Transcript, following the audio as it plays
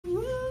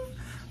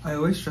I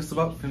always stress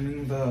about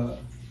filming the,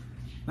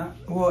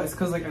 well, it's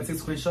because like I take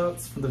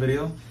screenshots from the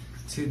video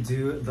to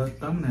do the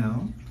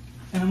thumbnail.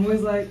 And I'm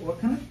always like, what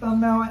kind of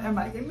thumbnail am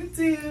I gonna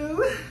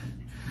do?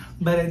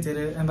 But I did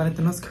it, and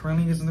Valentino's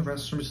currently using the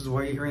restroom, which is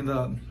why you're hearing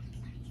the,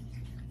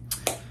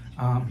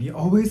 he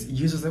always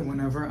uses it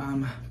whenever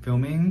I'm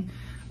filming.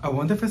 I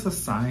wonder if it's a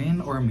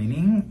sign or a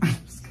meaning.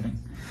 Just kidding.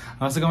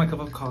 I also got my cup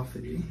of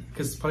coffee,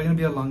 because it's probably gonna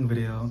be a long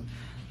video.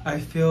 I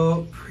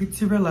feel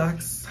pretty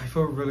relaxed. I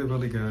feel really,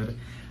 really good.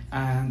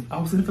 And I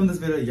was gonna film this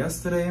video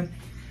yesterday,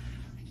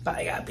 but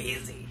I got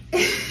busy.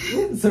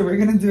 So we're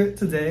gonna do it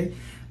today.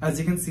 As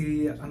you can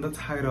see on the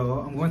title,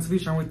 I'm going to be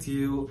sharing with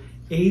you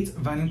 8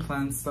 vine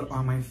plants that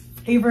are my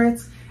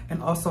favorites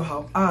and also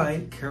how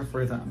I care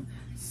for them.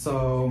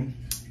 So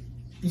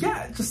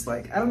yeah, just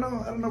like, I don't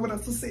know what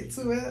else to say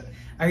to it.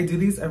 I do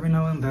these every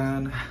now and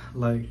then,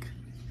 like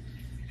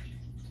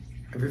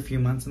every few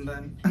months, and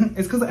then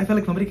it's because I feel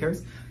like nobody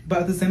cares. But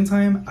at the same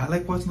time, I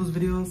like watching those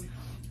videos.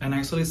 And I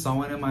actually saw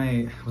one in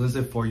my, what is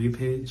it, For You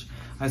page.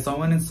 I saw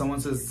one in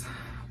someone's,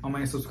 on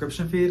my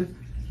subscription feed,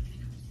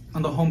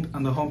 on the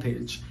home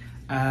page.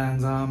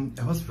 And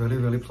it was really,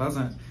 really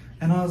pleasant.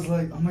 And I was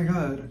like, oh my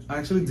God, I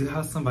actually do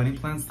have some vine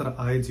plants that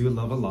I do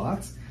love a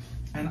lot.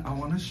 And I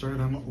want to share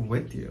them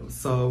with you.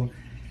 So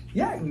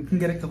yeah, you can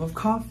get a cup of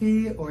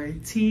coffee or a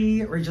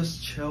tea or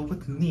just chill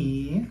with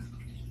me.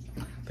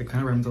 They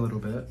kind of rhymed a little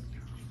bit.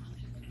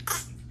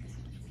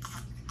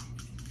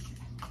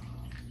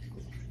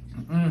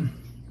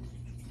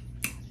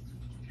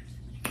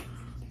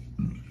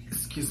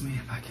 Excuse me,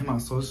 that came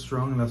out so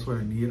strong, and that's what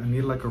I need. I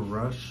need like a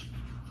rush.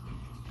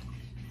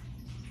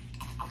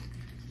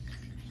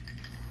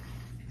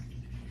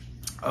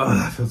 Oh,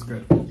 that feels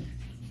good.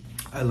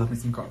 I love me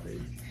some coffee.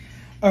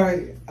 All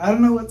right, I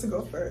don't know what to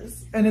go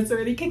first, and it's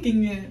already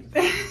kicking in.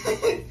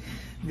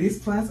 These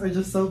plants are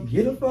just so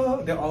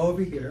beautiful. They're all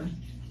over here.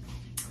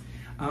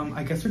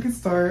 I guess we can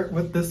start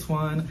with this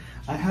one.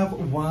 I have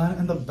one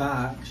in the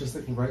back, just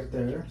like right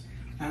there.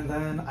 And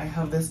then I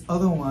have this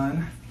other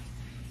one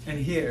in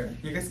here.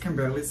 You guys can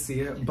barely see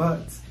it,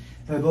 but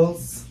I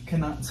both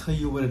cannot tell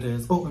you what it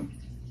is. Oh,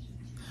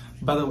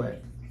 by the way,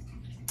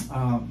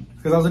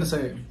 because I was gonna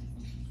say,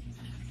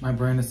 my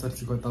brain is set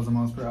to go 1,000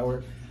 miles per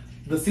hour.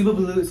 The Cebu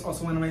Blue is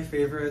also one of my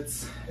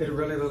favorites. It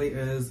really, really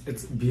is.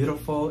 It's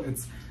beautiful.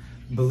 It's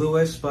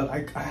bluish, but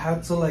I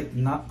had to like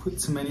not put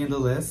too many in the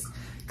list,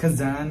 because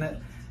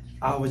then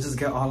I would just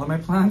get all of my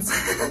plants.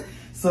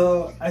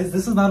 So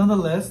this is not on the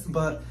list,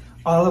 but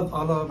all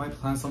of my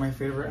plants are my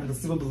favorite, and the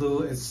Cebu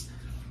Blue is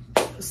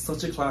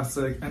such a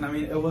classic. And I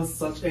mean, it was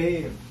such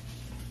a,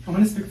 I'm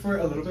gonna speak for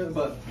it a little bit,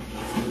 but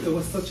it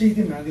was such a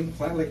demanding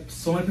plant. Like,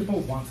 so many people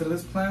wanted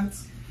this plant,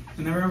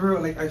 and I remember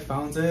like I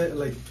found it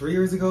like 3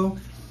 years ago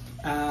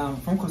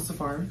from Costa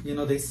Farm. You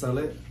know, they sell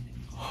it.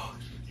 Oh,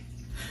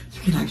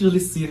 you can actually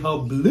see how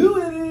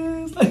blue it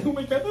is. Like, oh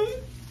my God.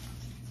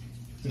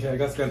 Okay, I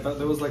got scared.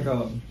 There was like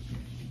a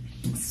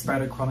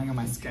spider crawling on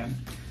my skin.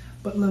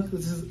 But look,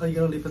 this is a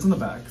yellow leaf. It's in the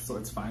back, so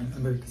it's fine.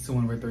 And there's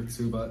one right there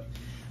too, but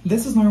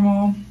this is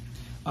normal.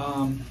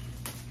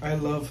 I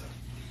love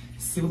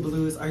Cebu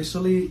Blues. I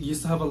actually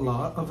used to have a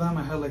lot of them.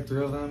 I had like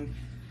 3 of them.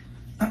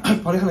 I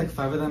probably had like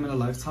 5 of them in a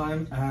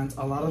lifetime, and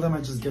a lot of them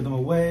I just give them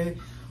away,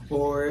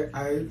 or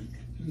I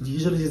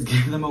usually just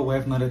give them away.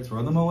 If not, I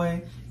throw them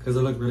away because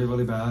they look really,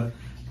 really bad.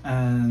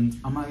 And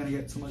I'm not gonna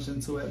get too much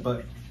into it,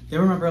 but you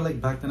remember like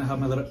back then I had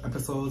my little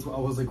episodes where I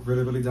was like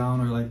really, really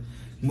down, or like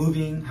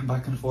moving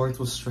back and forth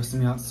was stressing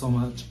me out so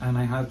much, and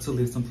I had to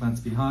leave some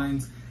plants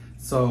behind.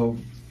 So,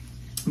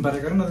 but I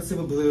got another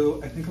Cebu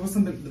Blue. I think it was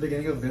in the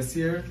beginning of this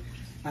year,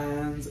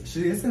 and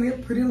she is gonna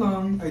get pretty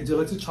long. I do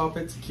like to chop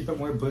it to keep it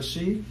more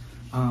bushy.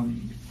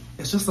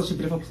 It's just such a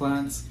beautiful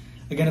plant.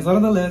 Again, it's not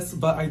on the list,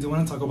 but I do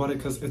want to talk about it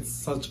because it's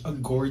such a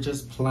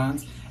gorgeous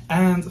plant.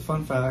 And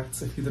fun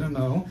fact, if you didn't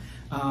know,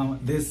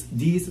 these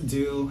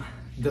do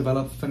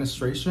develop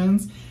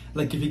fenestrations.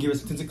 Like if you give it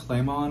something to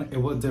climb on, it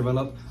will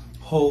develop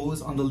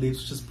holes on the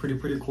leaves, which is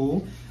pretty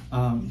cool.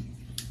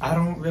 I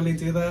don't really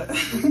do that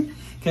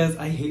because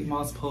I hate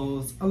moss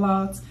poles a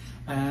lot,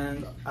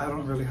 and I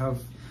don't really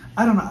have,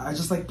 I don't know, I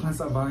just like plants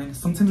that vine.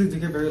 Sometimes they do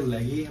get very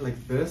leggy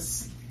like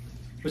this,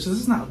 which is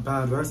just not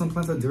bad. There are some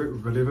plants that do it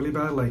really, really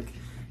bad, like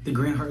the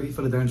green heartleaf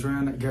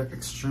philodendron get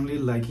extremely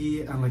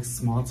leggy and like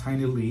small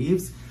tiny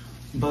leaves.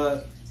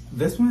 But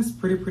this one is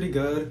pretty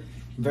good.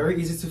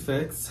 Very easy to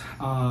fix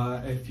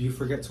if you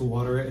forget to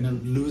water it and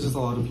it loses a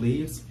lot of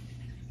leaves.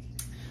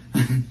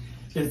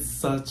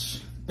 It's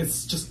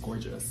just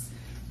gorgeous.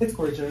 It's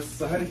gorgeous.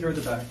 So I had it here at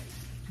the back.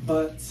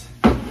 But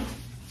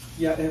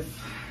yeah,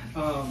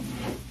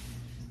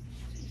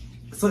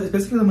 so it's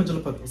basically the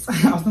Majulipatos.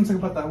 I was gonna talk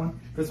about that one.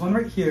 There's one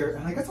right here,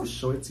 and I guess I'll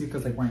show it to you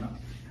because like, why not?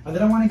 I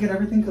didn't want to get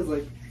everything because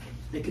like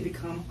it could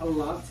become a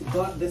lot,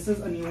 but this is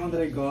a new one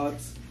that I got,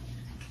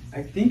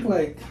 I think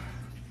like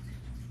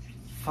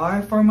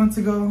 4 months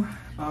ago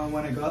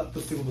when I got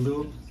the Cebu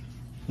Blue.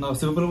 No,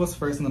 Cebu Blue was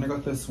first, and then I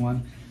got this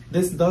one.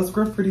 This does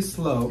grow pretty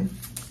slow.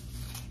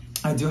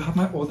 I do have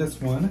my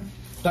oldest one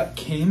that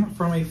came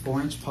from a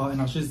 4-inch pot, and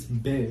now she's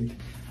big.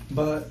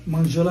 But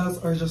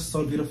Monjulas are just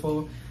so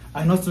beautiful.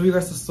 I know some of you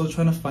guys are still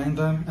trying to find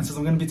them, and since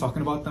I'm going to be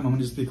talking about them, I'm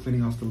going to just be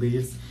cleaning off the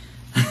leaves.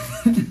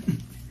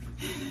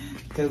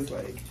 Because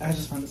like, I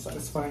just find it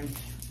satisfying.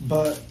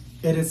 But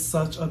it is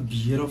such a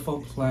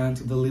beautiful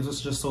plant. The leaves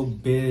are just so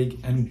big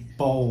and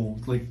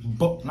bold. Like,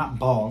 not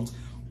bald,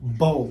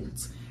 bold.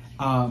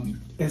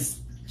 It's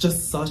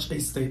just such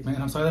a statement.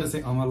 And I'm sorry that I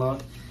say a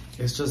lot.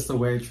 It's just the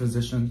way I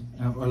transition.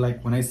 Or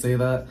like, when I say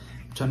that,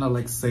 I'm trying to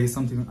like say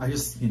something. I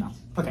just, you know.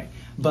 Okay.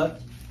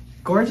 But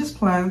gorgeous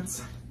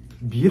plants.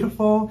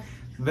 Beautiful.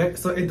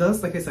 So it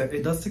does, like I said,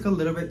 it does take a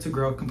little bit to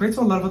grow compared to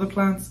a lot of other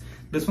plants.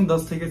 This one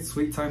does take its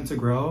sweet time to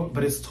grow,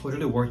 but it's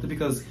totally worth it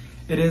because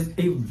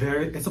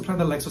it's a plant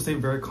that likes to stay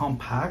very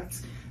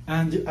compact.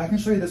 And I can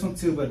show you this one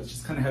too, but it's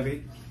just kind of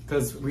heavy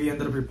because we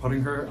ended up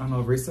repotting her on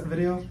a recent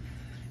video,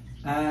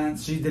 and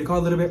she did go a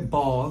little bit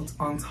bald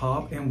on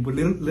top. And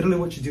literally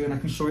what you do, and I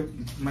can show it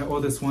my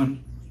oldest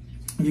one,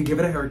 you give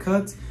it a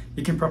haircut,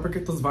 you can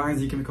propagate those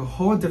vines, you can make a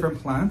whole different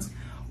plant.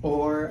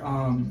 Or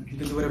you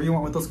can do whatever you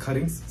want with those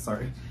cuttings,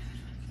 sorry.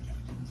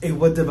 It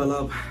would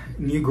develop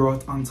new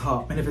growth on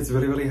top. And if it's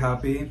really, really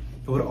happy,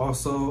 it could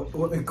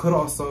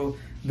also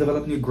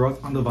develop new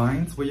growth on the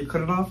vines where you cut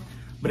it off.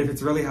 But if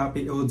it's really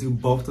happy, it will do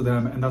both of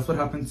them. And that's what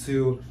happened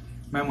to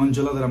my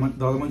Monjula, the other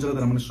Monjula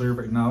that I'm gonna show you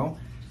right now.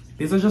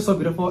 These are just so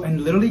beautiful.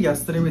 And literally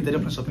yesterday we did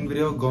a shopping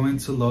video going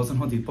to Lowe's and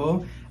Home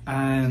Depot.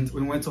 And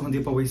when we went to Home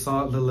Depot, we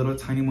saw the little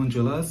tiny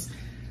Monjulas.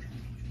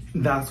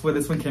 That's where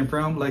this one came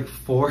from, like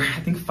 4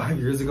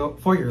 years ago,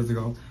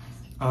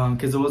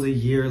 because it was a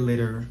year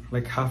later,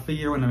 like half a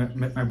year when I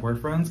met my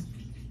boyfriend.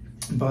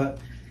 But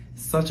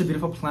such a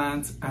beautiful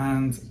plant,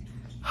 and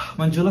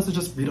Monjulas are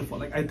just beautiful.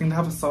 Like, I think they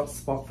have a soft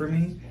spot for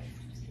me.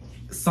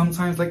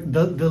 Sometimes like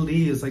the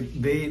leaves, like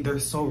they're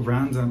so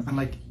random and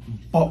like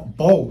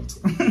bold.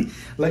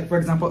 Like for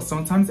example,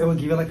 sometimes it will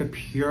give you like a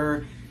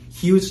pure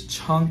huge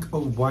chunk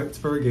of white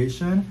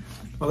variegation.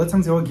 Other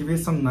times it will give you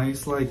some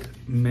nice like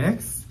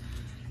mix.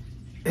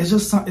 It's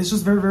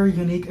just very, very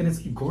unique, and it's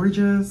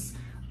gorgeous,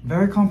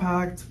 very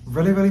compact,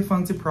 really, really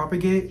fun to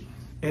propagate.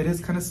 It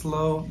is kind of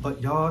slow,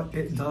 but y'all,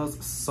 it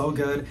does so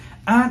good,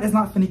 and it's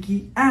not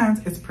finicky,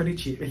 and it's pretty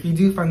cheap. If you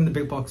do find it in the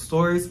big box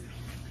stores,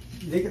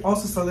 they can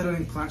also sell it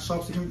in plant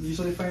shops. You can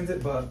usually find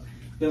it, but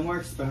they're more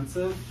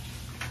expensive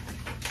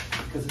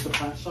because it's a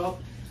plant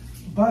shop.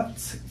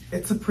 But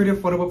it's a pretty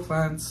affordable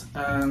plant,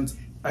 and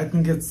I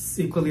think it's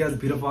equally as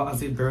beautiful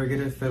as a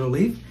variegated fiddle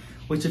leaf,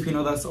 which, if you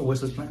know, that's a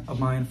wish list plant of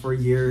mine for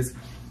years.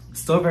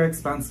 Still very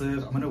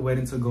expensive. I'm gonna wait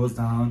until it goes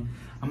down.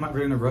 I'm not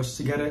really in a rush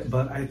to get it,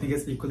 but I think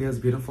it's equally as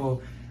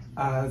beautiful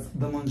as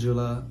the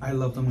Monjula. I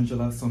love the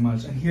Monjula so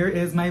much. And here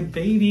is my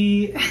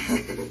baby.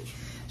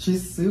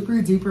 She's super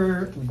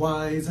duper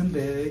wise and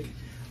big.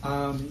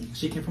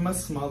 She came from a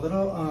small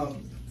little,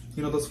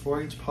 you know, those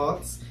 4-inch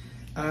pots.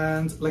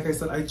 And like I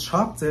said, I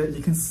chopped it.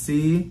 You can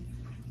see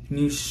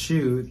new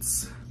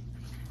shoots.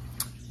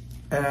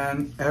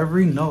 And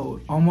every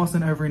node, almost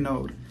in every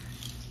node.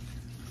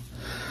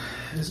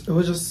 It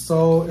was just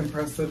so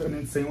impressive and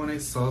insane when I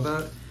saw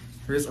that.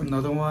 Here's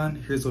another one.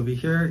 Here's over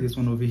here. Here's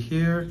one over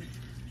here.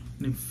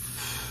 And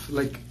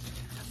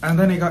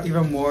then it got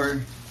even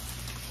more.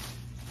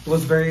 It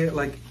was very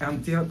like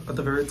empty at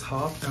the very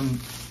top, and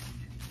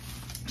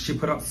she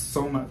put out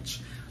so much.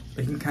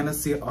 You can kind of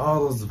see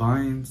all those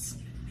vines.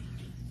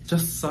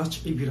 Just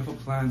such a beautiful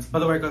plant. By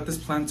the way, I got this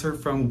planter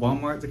from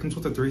Walmart. It comes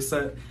with a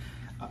 3-set.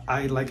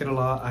 I like it a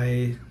lot.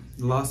 I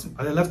left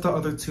the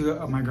other 2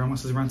 at my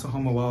grandma's rental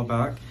home a while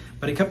back,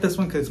 but I kept this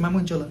one because it's my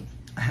Monjula.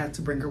 I had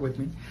to bring her with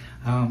me.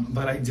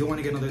 But I do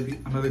want to get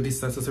another of these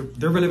sets. So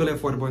they're really, really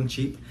affordable and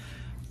cheap.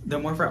 They're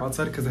more for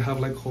outside because they have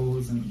like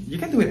holes, and you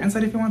can do it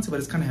inside if you want to, but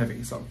it's kind of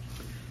heavy. So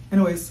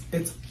anyways,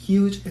 it's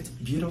huge, it's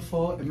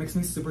beautiful, it makes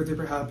me super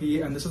duper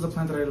happy. And this is a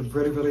plant that I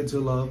really, really do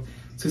love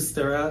to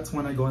stare at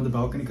when I go on the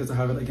balcony because I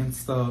have it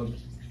against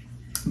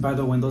by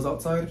the windows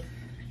outside.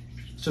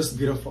 It's just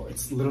beautiful.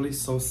 It's literally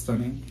so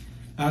stunning.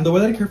 And the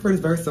way that I care for it is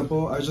very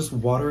simple. I just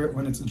water it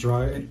when it's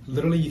dry, and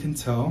literally you can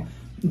tell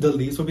the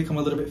leaves will become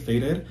a little bit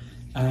faded,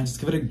 and just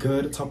give it a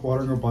good top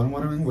watering or bottom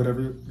watering,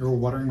 whatever your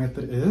watering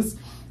method is,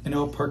 and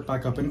it'll perk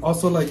back up. And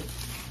also like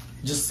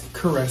just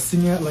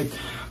caressing it, like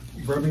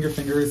rubbing your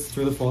fingers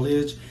through the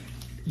foliage,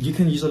 you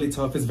can usually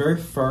tell if it's very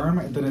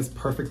firm, then it's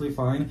perfectly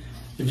fine.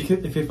 If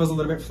it feels a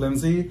little bit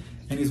flimsy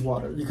and needs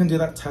water, you can do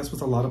that test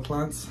with a lot of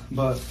plants,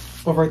 but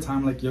over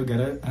time, like, you'll get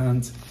it.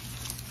 And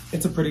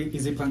it's a pretty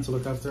easy plant to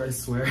look after, I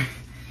swear.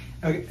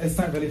 It's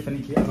not really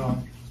finicky at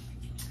all.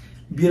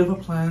 Beautiful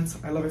plant.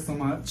 I love it so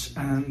much,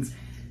 and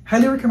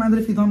highly recommend it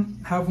if you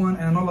don't have one.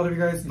 And I know a lot of you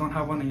guys don't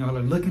have one and y'all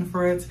are looking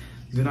for it.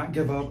 Do not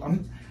give up.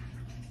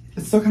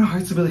 It's still kind of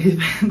hard to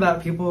believe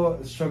that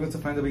people struggle to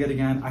find the baguette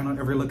again. I know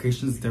every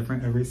location is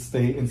different, every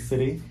state and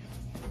city.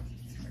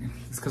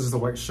 It's because it's a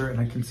white shirt and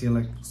I can see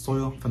like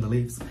soil from the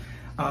leaves.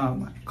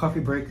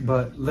 Coffee break,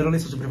 but literally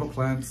such a beautiful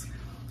plant.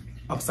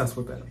 Obsessed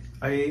with it.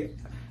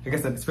 Like I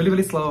said, it's really,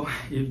 really slow.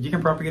 You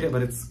can propagate it,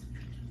 but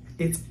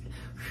it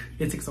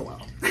takes a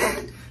while.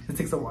 It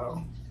takes a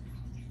while.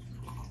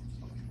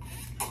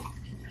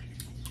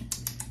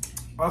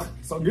 Oh,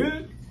 so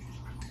good.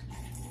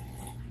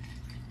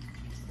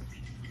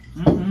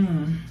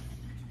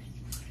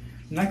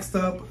 Next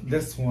up,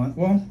 this one.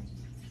 Well,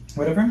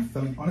 whatever I'm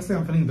feeling. Honestly,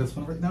 I'm feeling this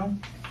one right now.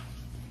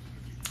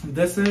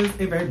 This is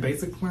a very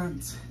basic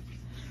plant,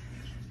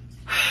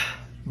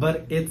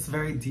 but it's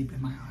very deep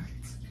in my heart.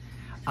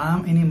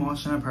 I'm an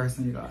emotional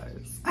person, you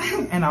guys.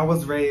 And I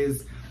was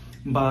raised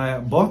by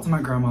both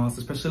my grandmas,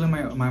 especially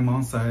my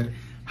mom's side,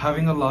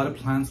 having a lot of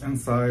plants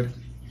inside.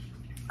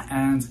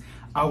 And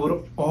I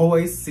would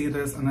always see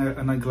this in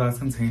a glass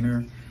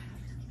container,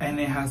 and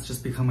it has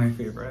just become my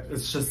favorite.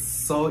 It's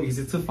just so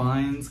easy to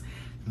find,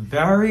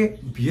 very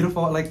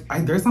beautiful. Like,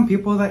 there's some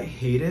people that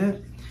hate it,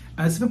 and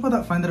there's people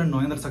that find it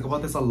annoying that I talk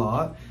about this a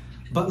lot,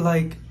 but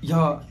like,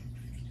 y'all,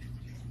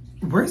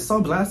 we're so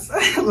blessed.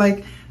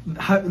 Like,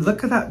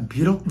 look at that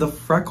beautiful, the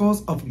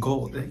freckles of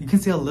gold. You can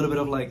see a little bit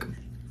of like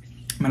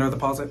mineral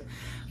deposit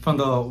from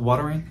the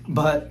watering,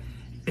 but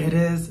it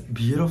is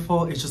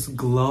beautiful. It just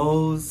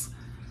glows.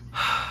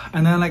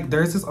 And then like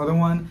there's this other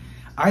one,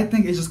 I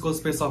think it just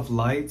goes based off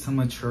light to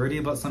maturity,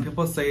 but some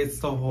people say it's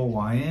the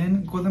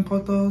Hawaiian golden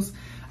pothos.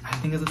 I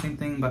think it's the same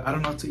thing, but I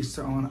don't know, to each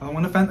their own. I don't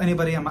want to offend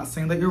anybody. I'm not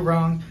saying that you're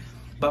wrong,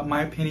 but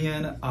my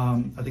opinion,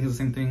 I think it's the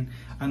same thing.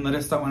 I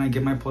noticed that when I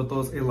give my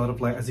pothos a lot of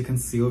light, as you can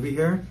see over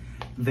here,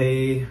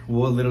 they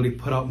will literally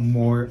put out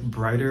more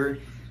brighter,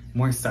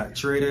 more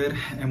saturated,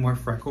 and more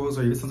freckles,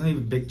 or even sometimes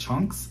even big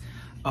chunks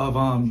of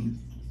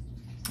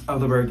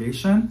the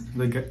variegation,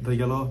 the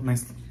yellow,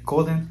 nice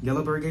golden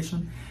yellow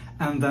variegation.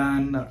 And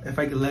then if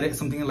I let it,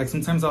 something like,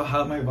 sometimes I'll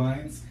have my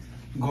vines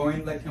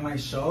going like in my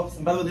shelves.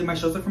 And by the way, my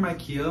shelves are from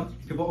IKEA.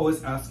 People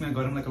always ask me, I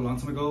got them like a long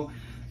time ago.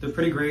 They're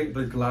pretty great,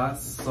 they're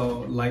glass,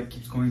 so light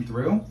keeps going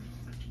through.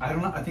 I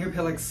don't know, I think I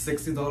paid like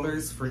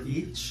 $60 for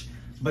each,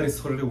 but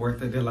it's totally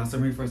worth it. They lasted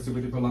me for a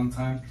super duper long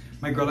time.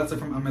 My grow lights are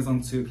from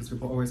Amazon too, because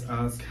people always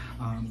ask.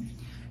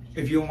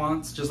 If you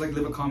want, just like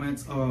leave a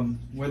comment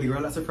where the grow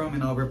lights are from,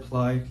 and I'll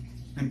reply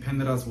and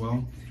pin it as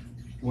well,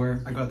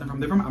 where I got them from.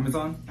 They're from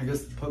Amazon. I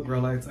just put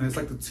grow lights, and it's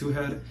like the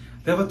 2-head.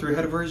 They have a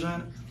 3-head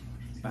version,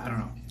 but I don't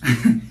know.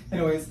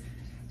 Anyways,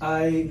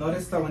 I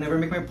noticed that whenever I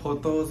make my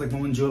pothos, like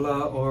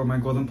Momonjula or my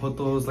golden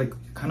pothos, like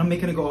kind of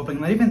making it go up, like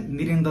not even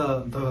needing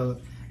the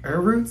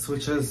air roots,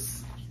 which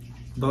is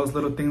those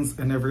little things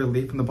in every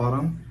leaf in the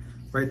bottom,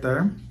 right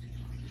there.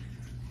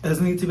 It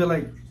doesn't need to be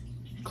like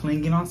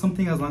clinging on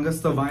something, as long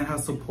as the vine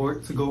has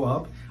support to go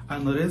up. I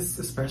noticed,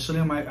 especially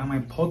on my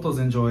pothos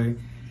Enjoy,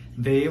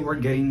 they were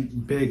getting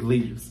big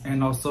leaves.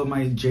 And also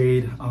my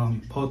jade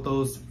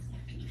pothos,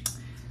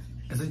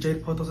 is it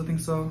jade pothos? I think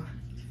so.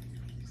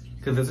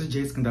 Because this is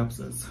Jade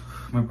Scindapsus.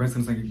 My brain's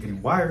like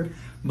getting wired.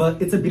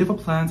 But it's a beautiful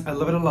plant. I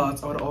love it a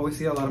lot. I would always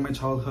see a lot of my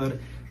childhood.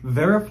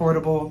 Very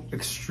affordable,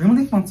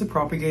 extremely fun to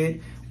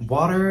propagate.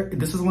 Water,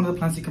 this is one of the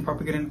plants you can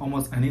propagate in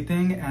almost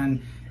anything,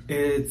 and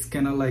it's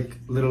gonna like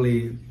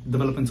literally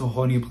develop into a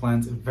whole new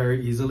plant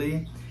very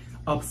easily.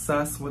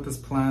 Obsessed with this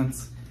plant.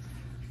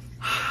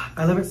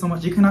 I love it so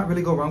much. You cannot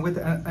really go wrong with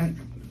it. And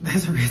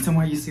there's a reason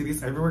why you see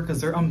these everywhere, because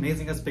they're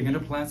amazing as beginner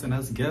plants and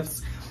as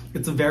gifts.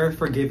 It's very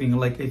forgiving.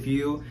 Like if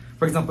you,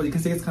 for example, you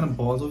can see it's kind of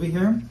bald over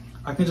here.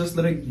 I can just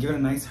literally give it a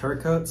nice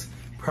haircut,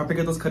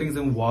 propagate those cuttings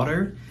in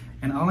water.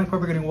 And I don't like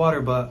propagating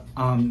water, but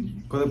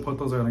golden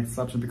pothos are an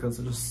exception because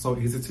they're just so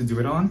easy to do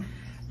it on.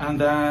 And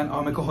then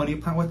I'll make a honey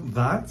plant with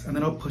that, and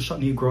then I'll push out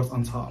new growth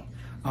on top.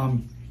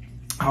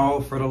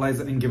 I'll fertilize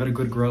it and give it a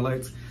good grow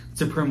light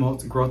to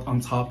promote growth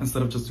on top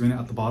instead of just doing it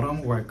at the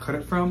bottom where I cut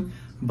it from.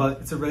 But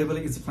it's a really,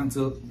 really easy plant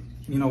to,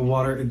 you know,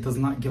 water. It does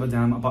not give a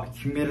damn about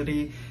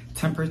humidity.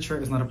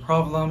 Temperature is not a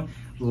problem.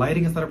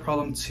 Lighting is not a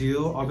problem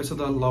too. Obviously,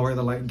 the lower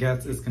the light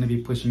gets, it's going to be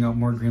pushing out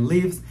more green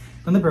leaves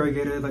than the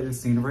variegated that you're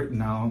seeing right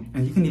now.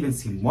 And you can even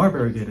see more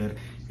variegated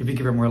if you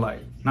give it more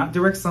light. Not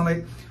direct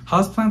sunlight.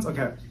 Houseplants,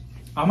 okay.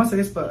 I'm gonna say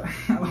this, but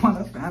I don't want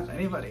to offend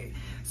anybody.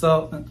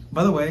 So,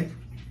 by the way,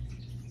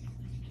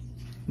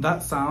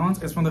 that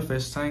sound is from the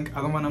fish tank.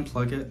 I don't want to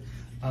unplug it.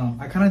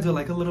 I kind of do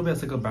like a little bit,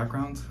 it's like a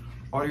background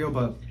audio,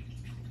 but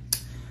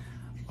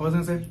what was I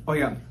gonna say? Oh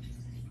yeah,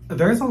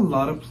 there's a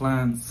lot of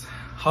plants,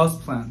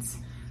 house plants,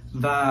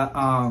 that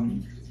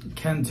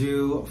can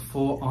do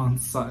full-on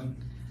sun.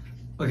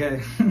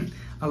 Okay,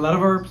 a lot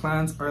of our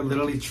plants are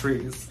literally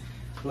trees.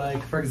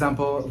 Like for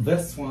example,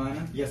 this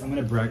one. Yes, I'm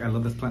gonna brag. I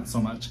love this plant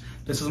so much.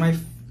 This is my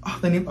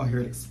the name. Oh, here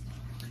it is.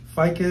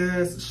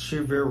 Ficus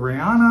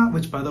shiveriana,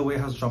 which by the way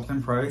has dropped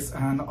in price.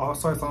 And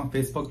also I saw on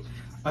Facebook,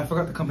 I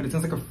forgot the company. It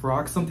sounds like a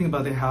frog something,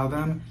 but they have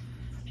them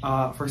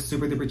for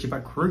super duper cheap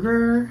at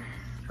Kruger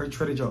or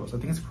Trader Joe's. I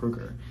think it's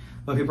Kruger.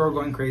 But people are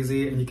going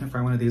crazy, and you can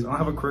find one of these. I don't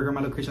have a Kruger in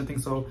my location, I think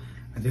so.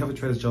 I do have a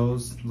Trader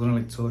Joe's. There's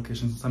only like 2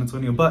 locations in San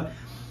Antonio. But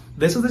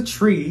this is a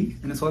tree,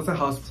 and it's also a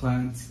house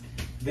plant.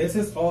 This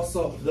is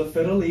also, the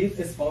fiddle leaf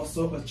is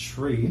also a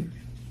tree.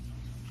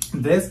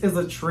 This is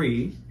a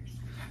tree.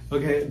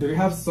 Okay, there you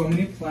have so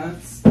many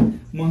plants.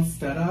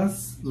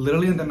 Monsteras,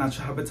 literally in the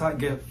natural habitat,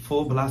 get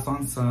full blast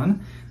on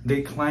sun.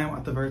 They climb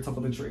at the very top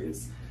of the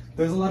trees.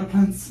 There's a lot of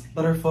plants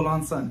that are full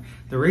on sun.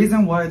 The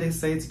reason why they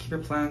say to keep your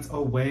plants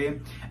away,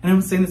 and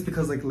I'm saying this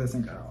because, like,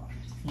 listen girl,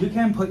 you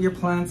can put your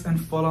plants in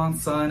full-on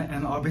sun,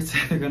 and obviously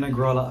they're gonna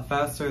grow a lot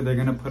faster. They're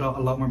gonna put out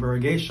a lot more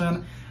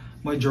variegation.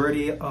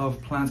 Majority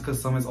of plants,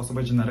 because some is also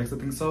by genetics, I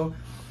think so.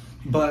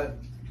 But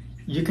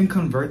you can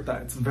convert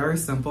that. It's very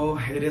simple.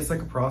 It is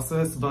like a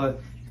process,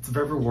 but it's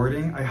very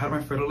rewarding. I had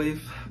my fiddle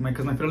leaf,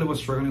 because my fiddle leaf was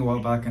struggling a while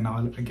back, and now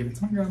I gave it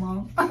to my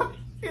grandma.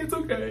 It's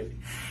okay.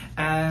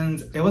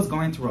 And it was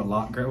going through a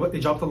lot, girl.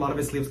 It dropped a lot of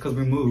its leaves because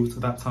we moved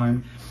at that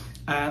time.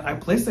 And I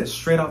placed it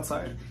straight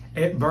outside.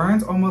 It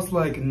burns almost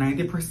like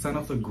 90%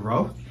 of the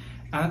growth,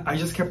 and I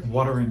just kept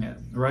watering it,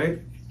 right?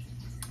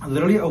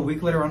 Literally a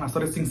week later on, I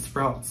started seeing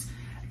sprouts,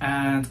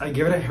 and I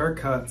gave it a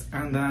haircut,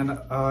 and then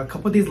a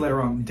couple of days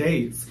later on,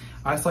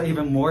 I saw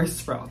even more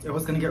sprouts. It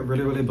was gonna get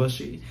really, really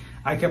bushy.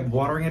 I kept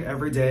watering it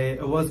every day.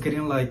 It was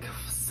getting like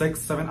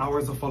 6-7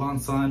 hours of full-on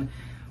sun.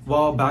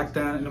 Well, back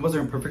then, and it was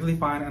doing perfectly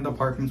fine in the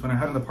apartments. When I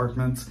had an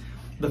apartment,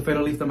 the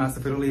fiddle leaf, the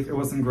massive fiddle leaf, it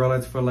was in grow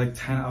lights for like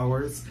 10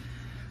 hours.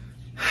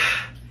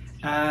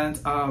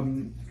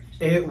 And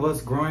it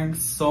was growing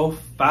so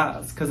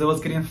fast because it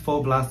was getting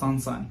full blast on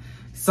sun.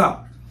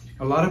 So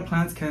a lot of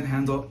plants can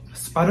handle,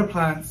 spider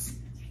plants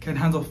can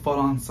handle full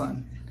on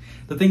sun.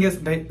 The thing is,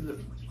 they,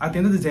 at the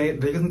end of the day,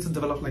 they just need to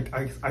develop, like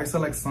I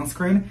said, like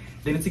sunscreen.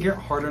 They need to get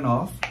hardened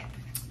off,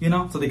 you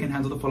know, so they can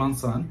handle the full on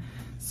sun.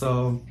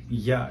 So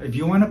yeah, if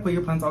you want to put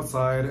your plants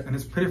outside, and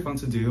it's pretty fun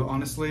to do,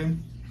 honestly,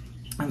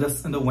 and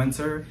this in the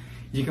winter,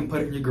 you can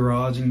put it in your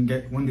garage and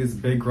get one of these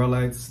big grow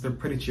lights. They're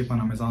pretty cheap on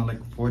Amazon,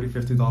 like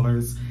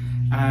 $40-50,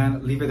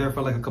 and leave it there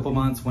for like a couple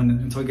months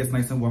until it gets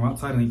nice and warm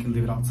outside, and you can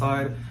leave it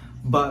outside.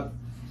 But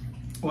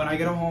when I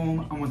get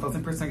home, I'm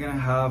 1000% gonna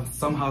have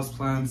some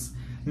houseplants,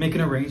 making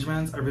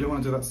arrangements. I really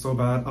want to do that so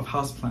bad, of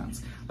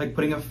houseplants, like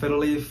putting a fiddle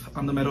leaf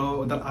on the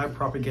middle that I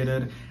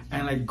propagated,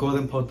 and like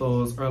golden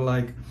pothos, or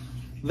like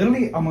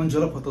literally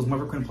Amandula pothos,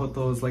 Mother Queen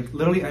pothos, like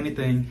literally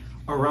anything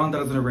around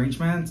that as an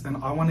arrangement.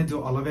 And I want to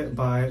do all of it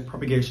by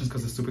propagations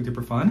because it's super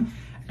duper fun,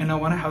 and I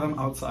want to have them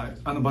outside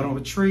on the bottom of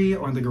a tree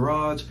or in the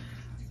garage.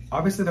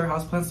 Obviously they're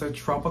houseplants, they're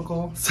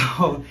tropical,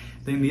 so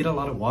they need a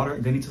lot of water.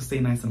 They need to stay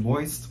nice and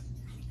moist,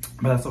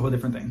 but that's a whole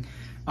different thing.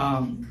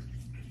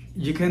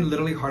 You can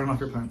literally harden off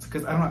your plants,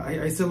 because I don't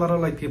know, I see a lot of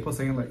like people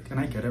saying like, and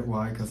I get it,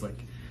 why, because like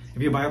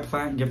if you buy a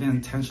plant, you have the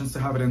intentions to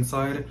have it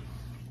inside,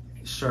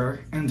 sure,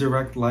 in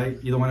direct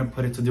light, you don't want to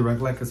put it to direct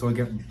light because it'll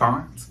get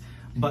burnt.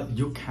 But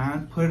you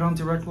can put it on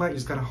direct light, you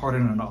just gotta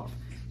harden it off.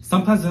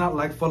 Some plants do not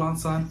like full on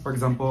sun. For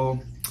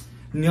example,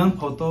 neon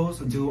pothos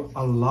do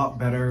a lot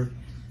better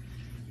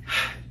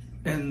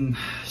in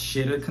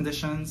shaded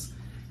conditions.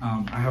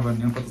 I have a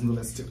neon pothos on the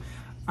list too.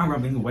 I'm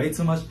rambling way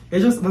too much.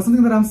 It's just, that's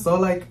something that I'm so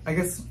like, I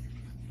guess,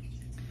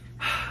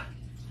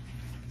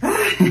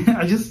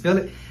 I just feel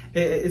it.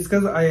 It's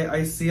because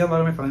I see a lot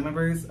of my family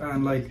members,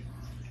 and like,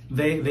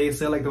 they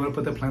say like they want to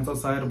put their plants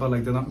outside, but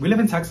like they're not. We live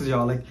in Texas,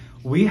 y'all. Like,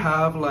 we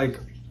have like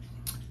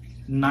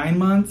 9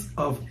 months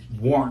of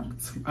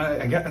warmth.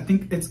 I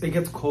think it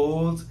gets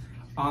cold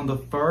on the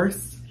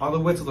 1st all the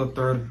way to the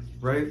 3rd,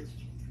 right?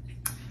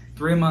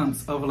 3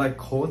 months of like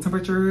cold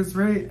temperatures,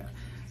 right?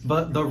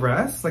 But the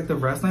rest, like the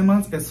rest 9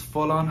 months, is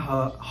full on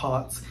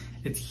hot.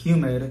 It's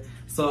humid.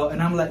 So,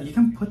 and I'm like, you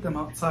can put them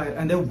outside,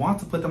 and they want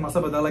to put them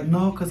outside, but they're like,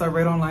 no, because I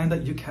read online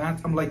that you can't.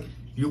 I'm like,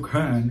 you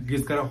can. You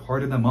just gotta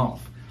harden them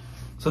off.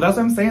 So that's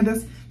why I'm saying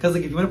this, because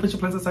like if you want to put your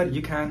plants outside,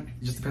 you can.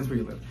 It just depends where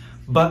you live.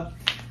 But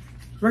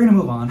we're gonna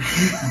move on.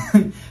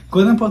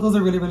 Golden pothos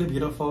are really, really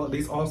beautiful.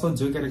 These also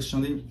do get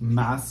extremely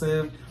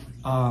massive.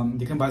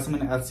 You can buy some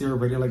in Etsy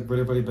already, like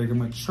really, really big and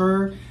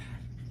mature,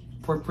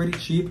 for pretty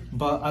cheap.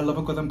 But I love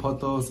a golden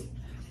pothos.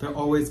 They're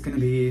always gonna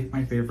be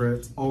my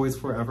favorites, always,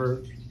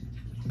 forever.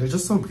 They're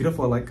just so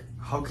beautiful. Like,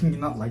 how can you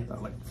not like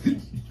that? Like,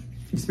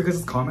 just because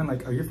it's common,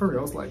 like, are you for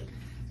reals? Like,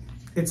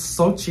 it's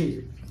so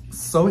cheap,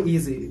 so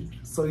easy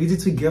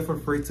to give for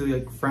free to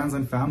like friends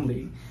and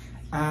family,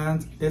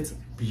 and it's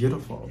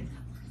beautiful.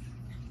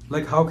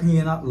 Like, how can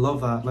you not love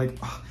that? Like,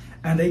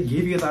 and they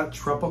give you that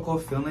tropical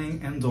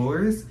feeling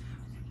indoors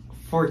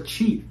for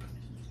cheap,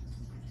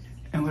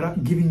 and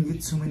without giving you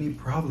too many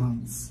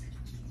problems.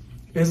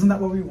 Isn't that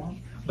what we want?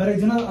 But I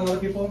do know a lot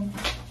of people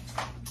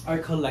are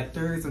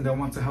collectors, and they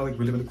want to have like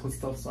really, really cool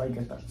stuff, so I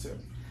get that too.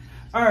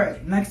 All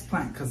right, next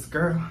plant, because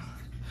girl,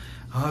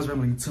 I was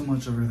rambling too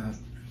much over that.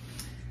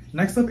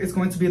 Next up is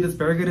going to be this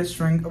variegated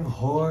string of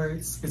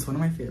hearts. It's one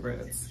of my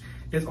favorites.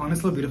 It's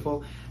honestly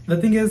beautiful. The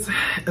thing is,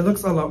 it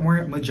looks a lot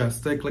more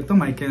majestic, like the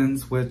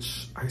Mycans,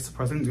 which I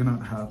surprisingly do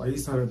not have. I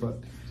used to have it, but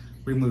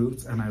we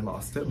moved and I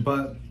lost it.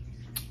 But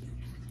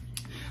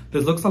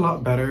this looks a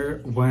lot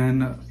better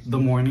when the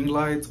morning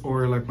light,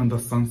 or like when the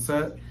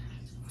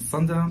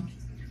sundown,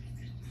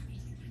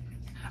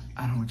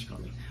 I don't know what you call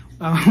it.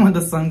 When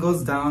the sun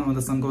goes down, when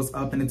the sun goes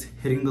up and it's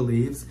hitting the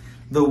leaves,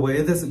 the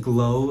way this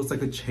glows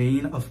like a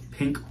chain of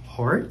pink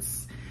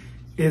hearts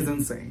is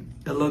insane.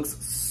 It looks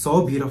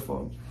so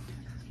beautiful,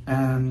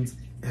 and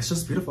it's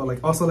just beautiful.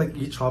 Like, also, like,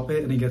 you chop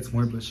it and it gets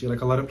more bushy. Like,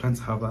 a lot of plants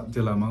have that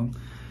dilemma,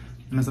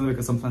 and it's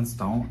because some plants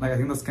don't. Like, I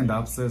think the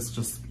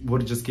Scandapsis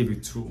would just give you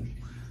two.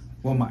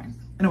 Well, mine.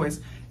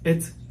 Anyways,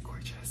 it's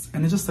gorgeous.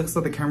 And it just looks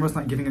like the camera's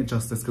not giving it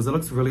justice because it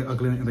looks really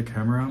ugly in the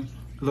camera.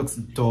 It looks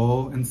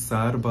dull and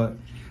sad, but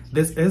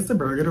this is the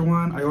variegated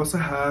one. I also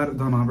had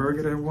the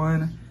non-variegated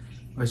one,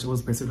 which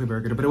was basically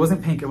variegated, but it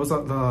wasn't pink. It was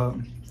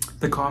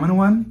the common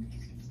one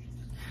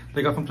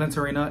they got from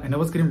Plantarina, and it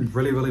was getting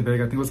really, really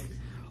big. I think it was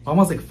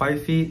almost like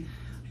 5 feet,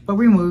 but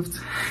we moved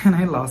and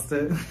I lost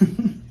it.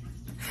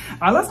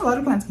 I lost a lot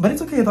of plants, but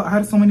it's okay though. I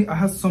had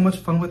so much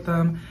fun with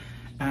them,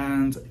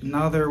 and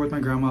now they're with my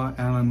grandma,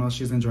 and I know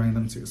she's enjoying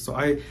them too. So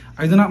I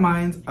do not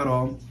mind at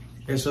all.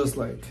 It's just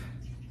like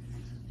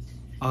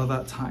all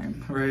that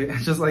time, right?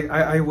 It's just like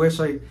I wish,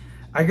 like,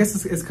 I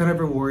guess it's kind of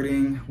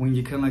rewarding when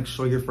you can like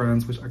show your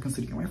friends, which I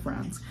consider my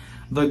friends,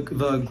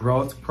 the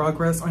growth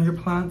progress on your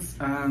plants.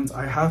 And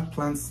I have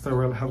plants that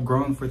have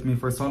grown with me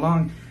for so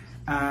long,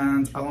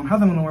 and I won't have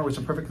them anymore, which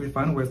I'm perfectly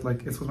fine with.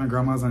 Like, it's with my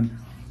grandma's, and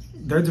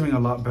they're doing a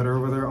lot better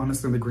over there,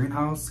 honestly, in the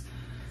greenhouse.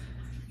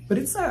 But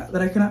it's sad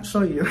that I cannot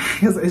show you.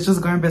 It's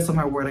just going based on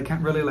my word. I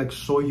can't really like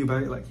show you by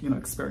like, you know,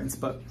 experience.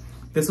 But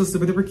this was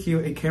super duper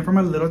cute. It came from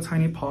a little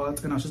tiny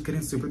pot, and I was just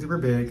getting super duper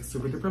big,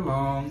 super duper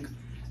long.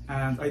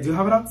 And I do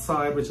have it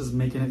outside, which is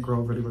making it grow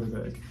really, really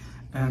big.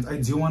 And I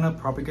do want to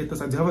propagate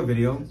this. I do have a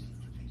video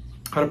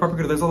how to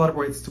propagate it. There's a lot of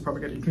ways to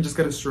propagate it. You can just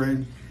get a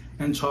string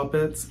and chop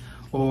it,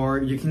 or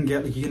you can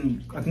get, like,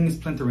 I think it's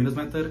Plantarina's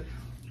method.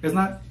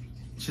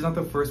 She's not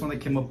the first one that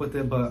came up with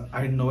it, but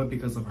I know it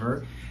because of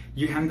her.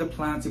 You hang the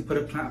plants, you put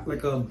a plant,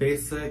 like a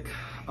basic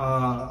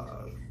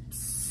a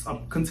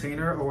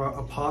container or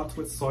a pot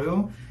with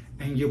soil,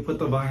 and you put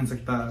the vines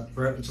like that,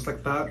 right? Just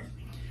like that.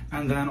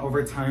 And then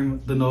over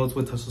time, the nodes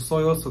would touch the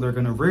soil, so they're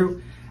gonna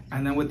root.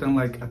 And then within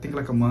like, I think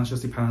like a month,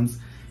 just depends,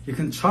 you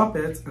can chop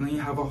it, and then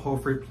you have a whole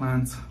free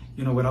plant,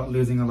 you know, without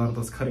losing a lot of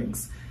those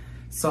cuttings.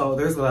 So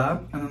there's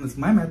that. And then there's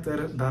my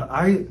method that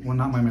well,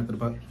 not my method,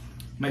 but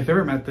my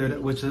favorite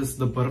method, which is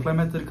the butterfly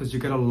method, because you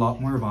get a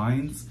lot more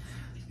vines.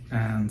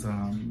 And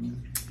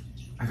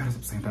I gotta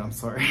stop saying that, I'm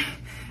sorry.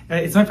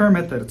 It's my favorite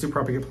method to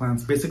propagate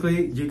plants.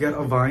 Basically, you get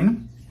a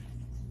vine,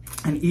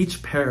 and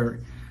each pair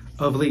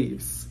of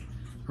leaves,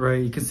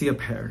 right? You can see a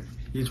pear.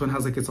 Each one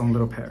has like its own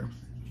little pear.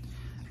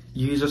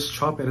 You just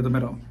chop it in the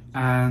middle,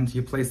 and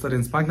you place that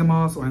in sphagnum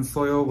moss or in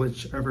soil,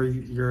 whichever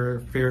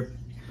your favorite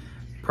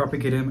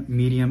propagating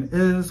medium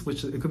is,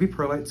 which it could be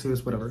perlite too,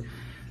 is whatever.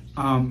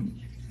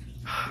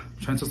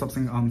 Trying to stop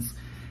saying ums.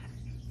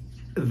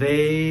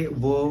 They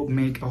will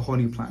make a whole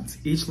new plant,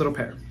 each little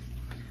pair.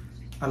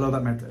 I love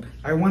that method.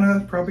 I want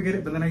to propagate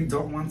it, but then I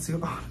don't want to. Oh,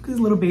 look at these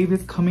little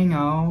babies coming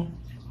out.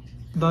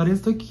 That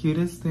is the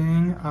cutest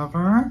thing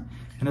ever.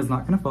 And it's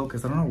not going to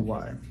focus. I don't know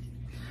why.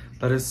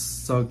 That is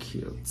so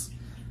cute.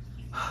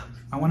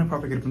 I want to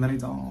propagate it, but then I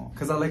don't.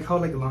 Because I like how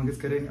like long it's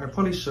getting. I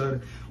probably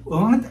should. The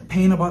only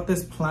pain about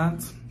this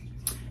plant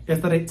is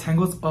that it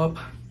tangles up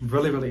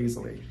really, really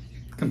easily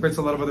compared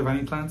to a lot of other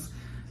vining plants.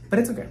 But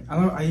it's okay.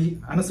 I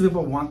honestly,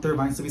 people want their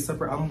vines to be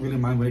separate. I don't really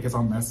mind when it gets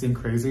all messy and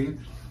crazy.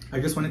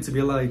 I just want it to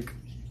be like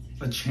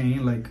a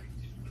chain, like,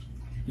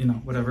 you know,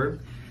 whatever.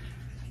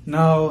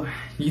 Now,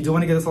 you do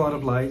want to get this a lot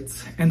of light.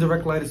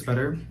 Indirect light is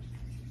better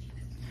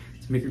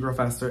to make it grow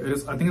faster. It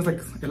is, I think it's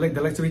like, they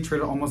like to be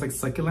treated almost like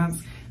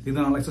succulents. They do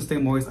not like to stay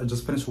moist. I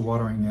just finished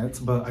watering it,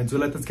 but I do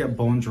let this get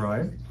bone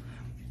dry.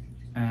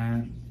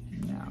 And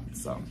yeah,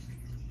 so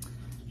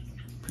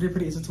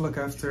pretty easy to look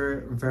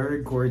after.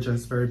 Very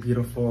gorgeous, very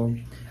beautiful.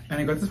 And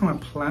I got this from a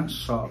plant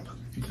shop.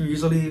 You can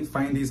usually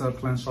find these at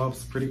plant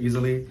shops pretty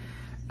easily.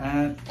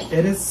 And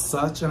it is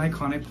such an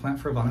iconic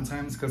plant for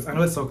Valentine's, because I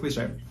know it's so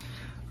cliche,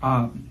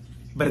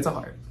 but it's a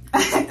heart.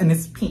 And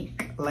it's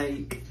pink.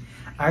 Like,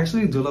 I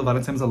actually do love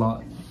Valentine's a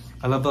lot.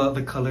 I love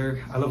the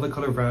color. I love the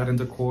color red in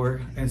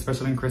decor, and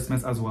especially in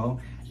Christmas as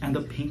well. And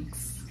the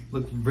pinks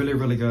look really,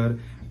 really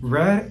good.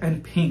 Red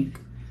and pink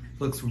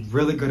looks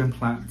really good in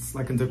plants,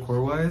 like in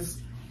decor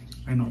wise.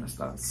 I noticed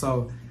that.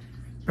 So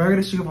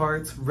variegated Sheik of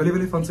Hearts, really,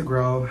 really fun to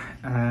grow,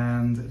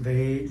 and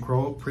they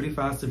grow pretty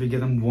fast if you give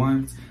them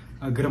warmth,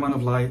 a good amount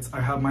of light. I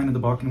have mine in the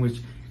balcony,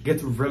 which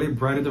gets really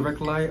bright in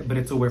direct light, but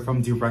it's away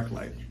from direct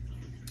light.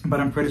 But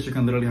I'm pretty sure you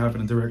can literally have it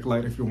in direct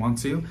light if you want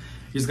to. You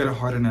just gotta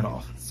harden it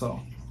off. So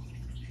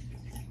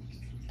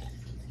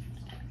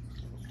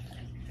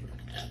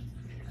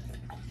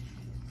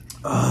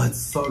oh,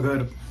 it's so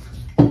good.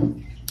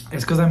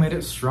 It's because I made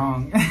it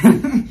strong.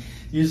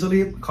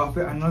 Usually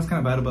coffee, I know it's kind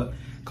of bad, but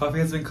coffee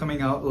has been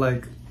coming out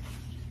like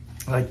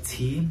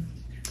tea,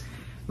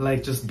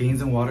 like just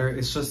beans and water.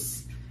 It's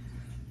just,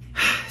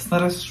 it's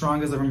not as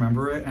strong as I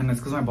remember it, and it's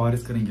because my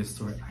body's getting used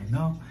to it. I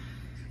know.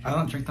 I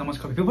don't drink that much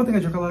coffee. People think I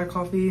drink a lot of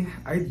coffee.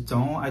 I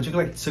don't. I drink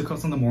like 2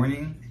 cups in the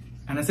morning.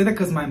 And I say that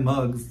because my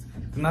mugs,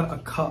 they're not a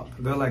cup.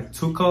 They're like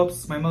 2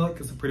 cups. My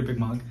mug is a pretty big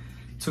mug.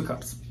 2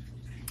 cups.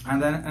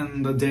 And then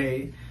in the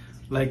day,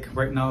 like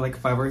right now, like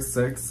 5 or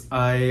 6,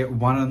 I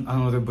want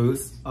another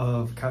boost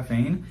of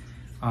caffeine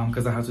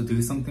because I have to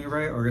do something,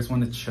 right? Or I just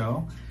want to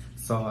chill.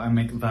 So I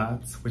make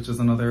that, which is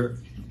another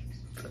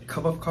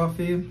cup of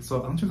coffee.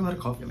 So I don't drink a lot of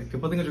coffee. Like,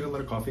 people think I drink a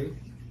lot of coffee,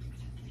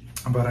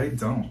 but I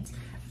don't.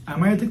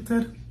 Am I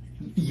addicted?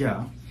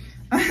 Yeah.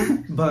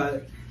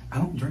 But I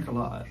don't drink a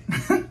lot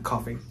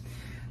coffee.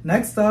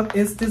 Next up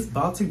is this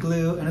Baltic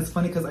Blue, and it's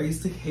funny because I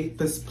used to hate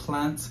this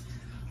plant.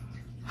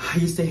 I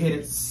used to hate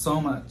it so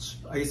much.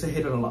 I used to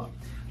hate it a lot.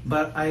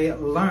 But I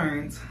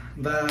learned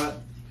that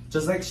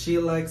just like she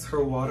likes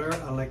her water,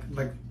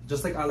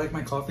 just like I like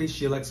my coffee,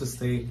 she likes to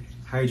stay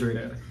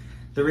hydrated.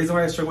 The reason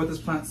why I struggle with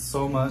this plant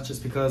so much is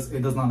because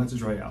it does not like to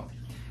dry out.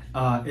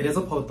 It is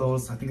a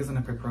pothos. I think it's in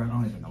a pepper. I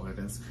don't even know what it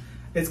is.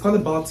 It's called the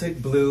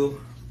Baltic Blue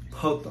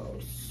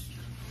Pothos,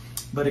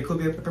 but it could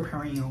be a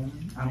pepperino.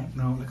 I don't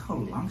know. Look how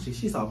long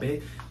she's all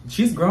big.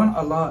 She's grown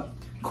a lot.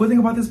 Cool thing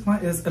about this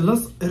plant is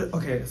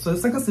okay. So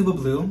it's like a Cebu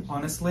blue,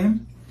 honestly,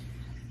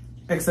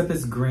 except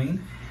it's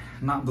green,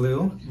 not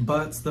blue.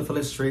 But the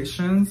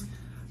fenestrations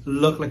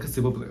look like a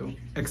Cebu blue,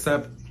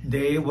 except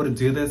they would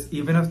do this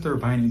even if they're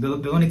vining. They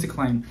don't need to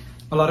climb.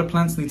 A lot of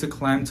plants need to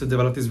climb to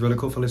develop these really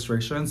cool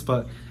fenestrations,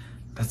 but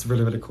that's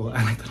really, really cool.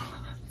 I like that a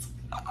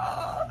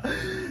lot.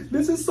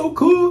 This is so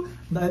cool.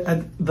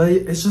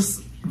 It's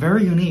just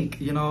very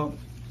unique, you know.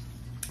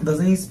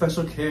 Doesn't need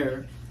special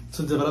care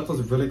to develop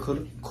those really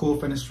cool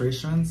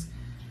fenestrations.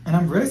 And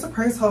I'm really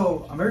surprised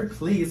I'm very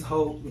pleased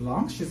how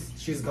long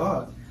she's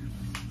got.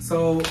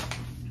 So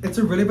it's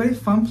a really, really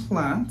fun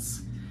plant.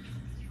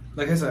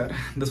 Like I said,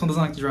 this one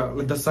doesn't like to dry out.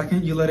 Like the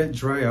second you let it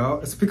dry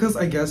out, it's because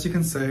I guess you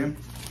can say,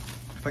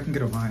 if I can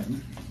get a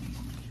vine,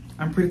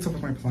 I'm pretty tough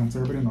with my plants.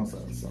 Everybody knows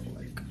that. So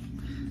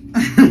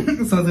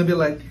like, so they'll be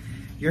like,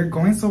 you're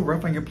going so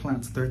rough on your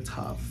plants. They're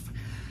tough.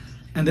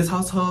 In this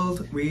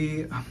household,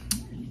 we,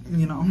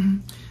 you know,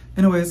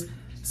 anyways.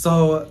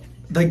 So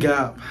the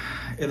gap,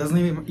 it doesn't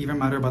even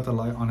matter about the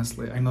light.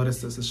 Honestly, I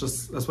noticed this. It's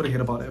just that's what I hate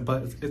about it.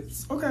 But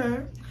it's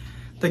okay.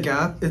 The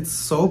gap, it's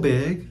so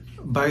big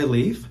by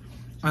leaf,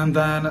 and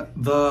then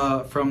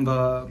from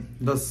the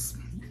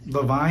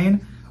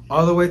vine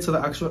all the way to the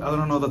actual, I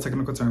don't know the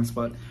technical terms,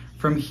 but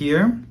from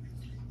here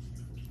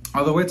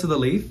all the way to the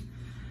leaf,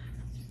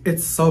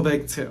 it's so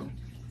big too.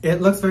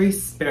 It looks very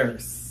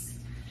sparse.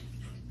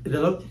 They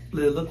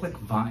look like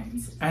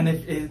vines, and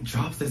if it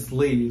drops its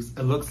leaves,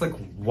 it looks like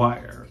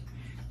wire.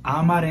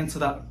 I'm not into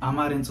that.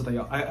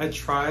 Y'all. I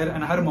tried,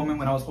 and I had a moment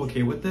when I was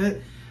okay with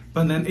it,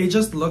 but then it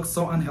just looks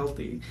so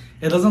unhealthy.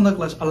 It doesn't look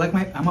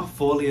like I'm a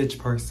foliage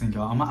person,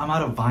 y'all. I'm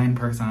not a vine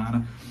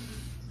person.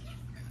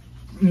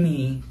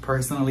 Me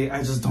personally,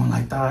 I just don't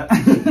like that.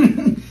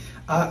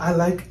 I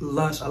like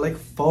lush. I like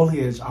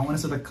foliage. I want to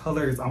see the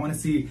colors. I want to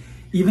see,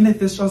 even if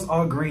this show's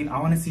all green,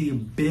 I want to see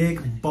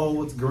big,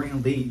 bold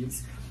green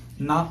leaves,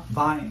 not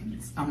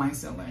vines. Am I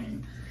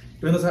selling?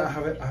 Even though I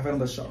have it on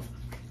the shelf.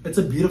 It's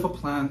a beautiful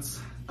plant.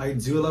 I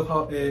do love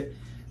how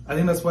I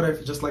think that's what I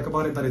just like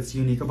about it, that it's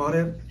unique about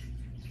it,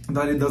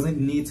 that it doesn't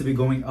need to be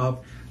going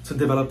up to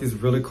develop these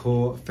really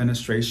cool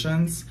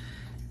fenestrations.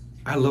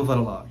 I love that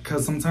a lot,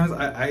 because sometimes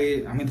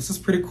I mean, this is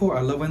pretty cool.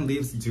 I love when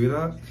leaves do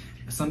that.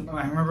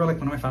 I remember like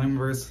one of my family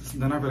members,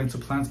 they're not really into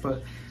plants,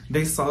 but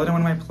they saw it in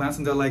one of my plants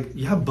and they're like,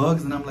 you have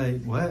bugs, and I'm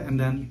like, what? And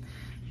then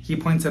he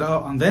pointed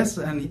out on this,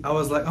 and I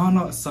was like, oh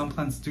no, some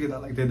plants do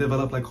that. Like they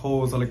develop like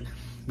holes, or like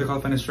they call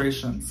it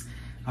fenestrations.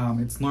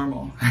 It's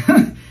normal.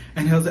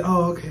 And he was like,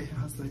 oh, okay.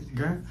 I was like,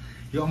 girl,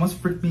 you almost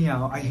freaked me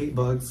out. I hate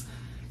bugs,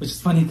 which is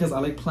funny because I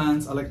like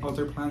plants, I like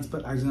outdoor plants,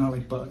 but I do not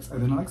like bugs. I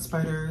do not like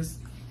spiders.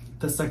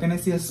 The second I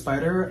see a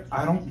spider,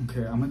 I don't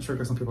care. I'm gonna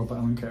trigger some people, but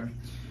I don't care.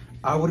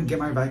 I would get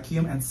my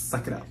vacuum and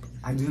suck it up.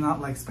 I do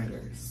not like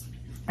spiders,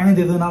 and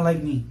they do not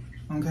like me.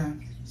 Okay,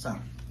 so.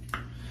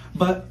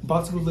 But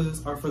Baltic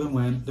Blues are for the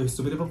win. They're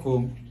super duper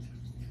cool.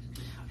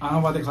 I don't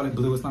know why they call it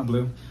blue. It's not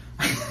blue.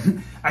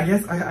 I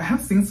guess I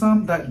have seen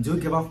some that do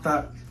give off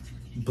that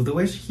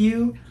bluish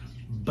hue,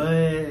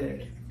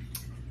 but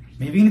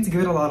maybe you need to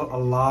give it a lot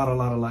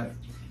of light,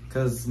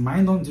 because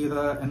mine don't do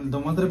that, and the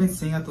ones that I've been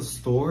seeing at the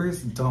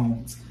stores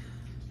don't.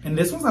 And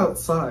this one's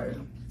outside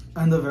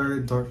in the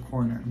very dark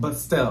corner, but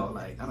still,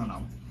 like, I don't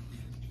know.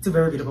 It's a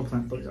very beautiful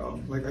plant though, y'all.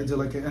 Like, I do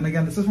like it. And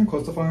again, this is from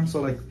Coastal Farm,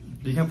 so like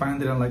you can find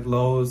it in like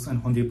Lowe's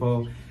and Home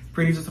Depot.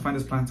 Pretty easy to find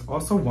this plant.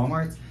 Also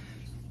Walmart.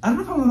 I don't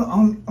know if I'm the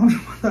only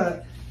one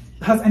that.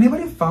 Has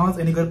anybody found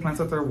any good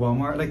plants at their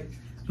Walmart? Like,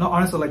 no,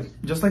 honestly, like,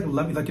 just like,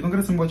 let me, like, you don't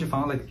gotta tell me what you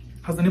found. Like,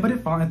 has anybody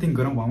found anything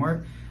good in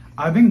Walmart?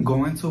 I've been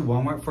going to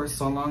Walmart for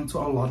so long to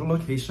a lot of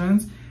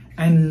locations,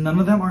 and none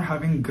of them are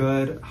having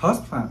good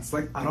houseplants,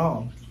 like, at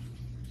all.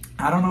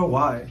 I don't know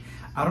why.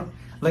 I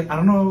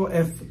don't know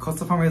if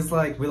Coastal Farm is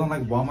like, we don't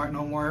like Walmart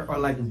no more, or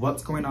like,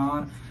 what's going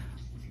on.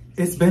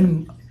 It's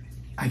been,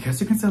 I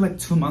guess you can say like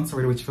 2 months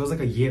already, which feels like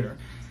a year.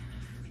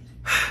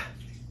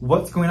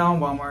 What's going on,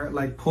 Walmart?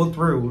 Like, pull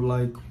through,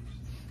 like,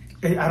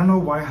 I don't know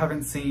why I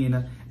haven't seen,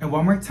 and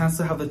Walmart tends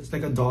to have like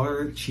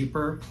 $1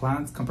 cheaper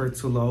plants compared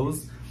to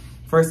Lowe's.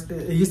 First,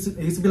 it used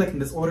to be like in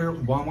this order: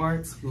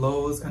 Walmart,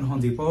 Lowe's, and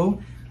Home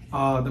Depot.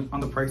 On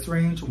the price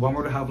range,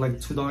 Walmart would have like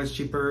 $2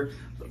 cheaper,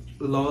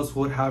 Lowe's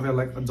would have it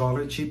like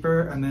 $1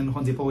 cheaper, and then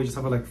Home Depot would just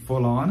have it like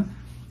full on.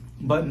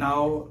 But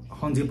now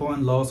Home Depot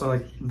and Lowe's are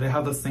like, they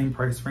have the same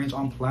price range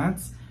on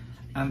plants,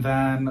 and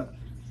then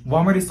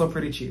Walmart is still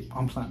pretty cheap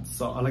on plants,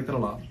 so I like that a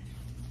lot.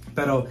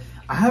 But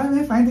I haven't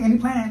been finding any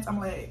plants. I'm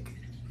like,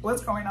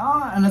 what's going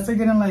on? Unless they're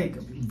getting like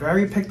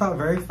very picked out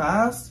very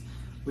fast,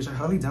 which I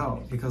highly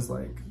doubt because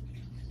like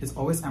it's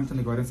always empty in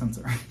the garden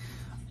center.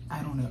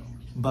 I don't know,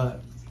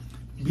 but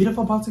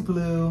beautiful Baltic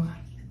blue.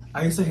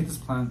 I used to hate this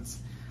plant.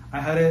 I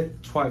had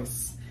it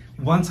twice.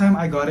 One time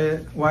I got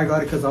it, well, I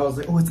got it because I was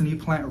like, oh, it's a new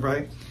plant,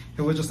 right?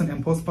 It was just an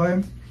impulse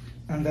buy.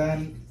 And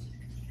then,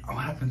 what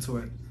happened to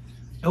it?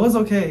 It was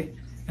okay.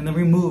 And then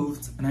we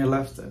moved and I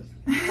left it.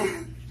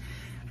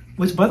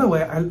 Which, by the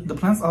way, a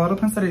lot of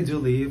plants that I do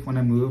leave when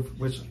I move,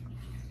 which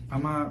we're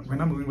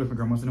not moving with my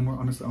grandma's anymore.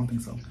 Honestly, I don't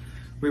think so.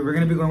 We're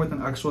gonna be going with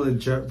an actual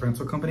legit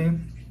rental company.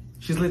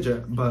 She's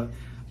legit, but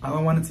I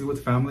don't want to do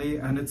with family,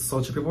 and it's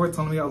so true. People were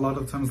telling me a lot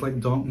of times like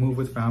don't move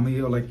with family,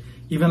 or like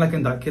even like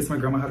in that case my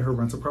grandma had her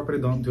rental property,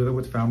 don't do that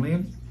with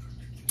family.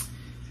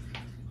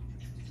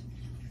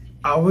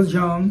 I was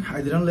young,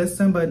 I didn't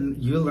listen, but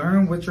you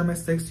learn with your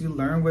mistakes, you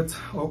learn with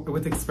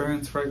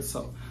experience, right?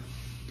 So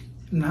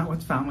not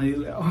with family,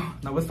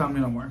 not with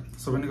family no more.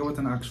 So we're gonna go with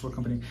an actual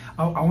company.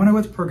 I want to go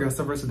with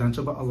Progressive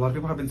Residential, but a lot of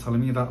people have been telling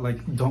me that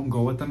like don't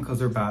go with them because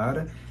they're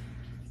bad.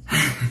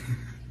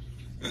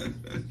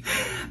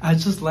 I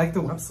just like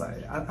the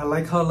website. I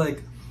like how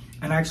like,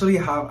 and actually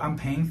I'm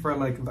paying for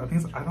like,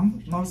 I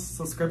don't know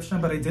subscription,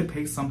 but I did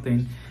pay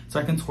something so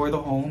I can tour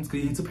the homes,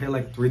 because you need to pay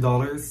like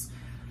 $3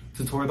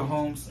 to tour the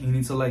homes. And you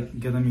need to like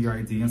give them your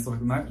ID and stuff,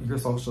 like not your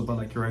social, but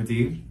like your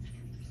ID.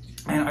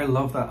 And I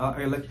love that.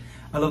 I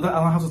love that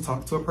I don't have to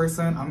talk to a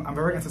person. I'm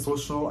very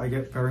antisocial. I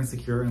get very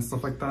insecure and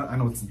stuff like that. I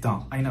know it's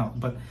dumb, I know,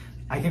 but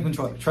I can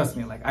control it. Trust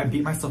me, like I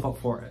beat myself up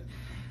for it.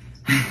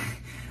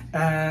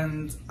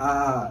 And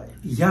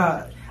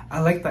yeah, I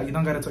like that you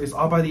don't gotta, it's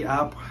all by the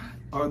app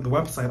or the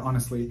website.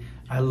 Honestly,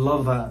 I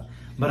love that.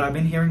 But I've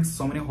been hearing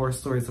so many horror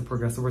stories of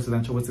Progressive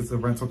Residential, which is a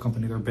rental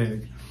company. They're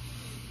big.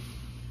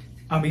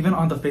 I'm even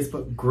on the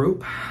Facebook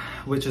group,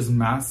 which is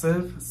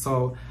massive.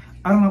 So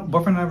I don't know,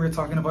 boyfriend and I were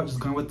talking about just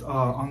going with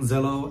on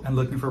Zillow and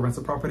looking for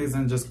rental properties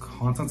and just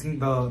contacting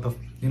the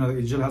you know,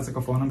 it usually has like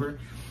a phone number.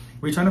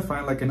 We're trying to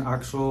find like an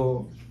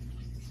actual,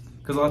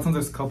 because a lot of times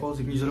there's couples,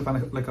 you can usually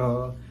find like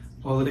a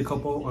elderly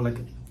couple, or like,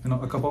 you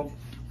know, a couple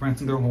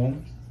renting their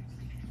home,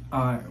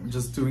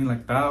 just doing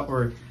like that,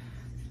 or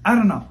I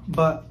don't know.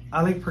 But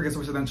I like Progressive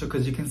Residential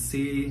because you can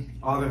see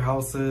all their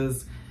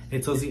houses.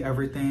 It tells you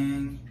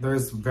everything.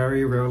 There's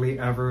very rarely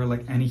ever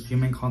like any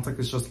human contact.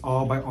 It's just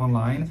all by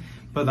online.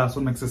 But that's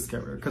what makes it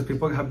scarier, because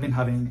people have been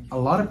having a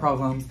lot of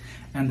problems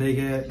and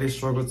they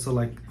struggle to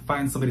like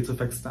find somebody to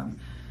fix them.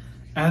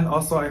 And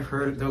also I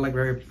heard they're like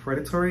very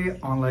predatory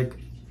on like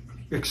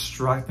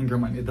extracting your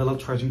money. They love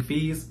charging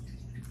fees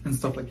and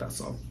stuff like that.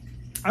 So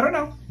I don't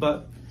know,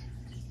 but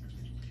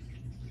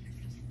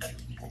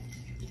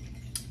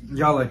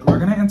yeah, like we're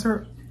gonna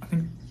enter, I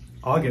think,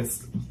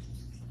 August,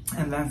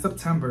 and then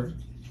September,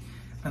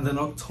 and then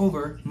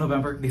October,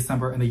 November,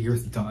 December, and the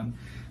year's done.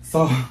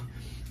 So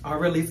our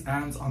release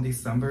ends on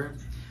December.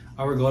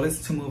 Our goal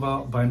is to move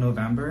out by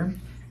November,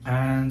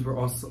 and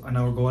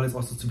our goal is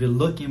also to be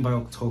looking by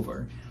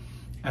October.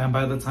 And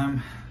by the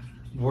time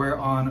we're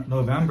on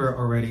November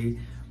already,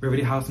 we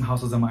already have some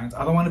houses in mind.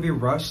 I don't want to be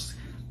rushed.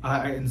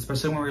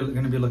 Especially when we're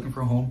going to be looking for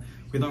a home,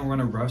 we don't want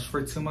to rush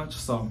for too much.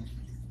 So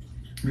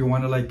we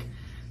want to like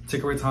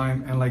take our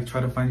time and like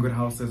try to find good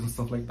houses and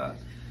stuff like that.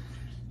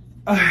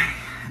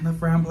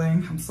 Enough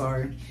rambling, I'm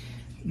sorry.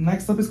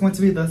 Next up is going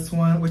to be this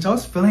one, which I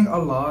was feeling a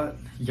lot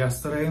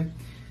yesterday.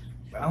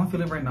 I don't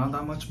feel it right now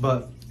that much,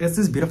 but it's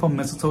this beautiful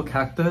mistletoe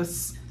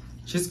cactus.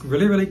 She's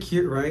really, really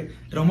cute, right?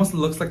 It almost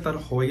looks like that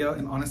Hoya,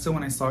 and honestly,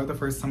 when I saw it the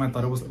first time, I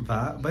thought it was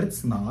that, but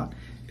it's not.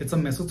 It's a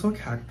mistletoe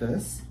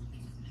cactus.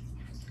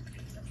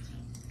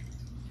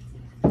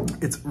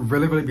 It's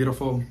really, really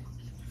beautiful,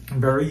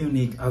 very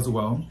unique as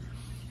well.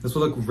 This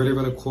would look really,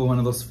 really cool, one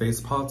of those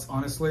face pots,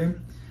 honestly.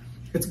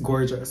 It's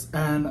gorgeous,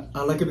 and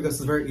I like it because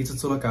it's very easy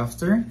to look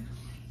after,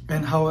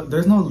 and how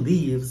there's no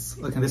leaves.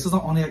 Like, and this is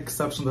the only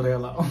exception that I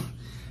allow.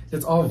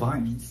 It's all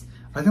vines.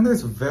 I think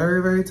there's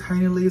very, very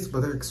tiny leaves,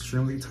 but they're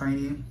extremely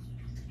tiny.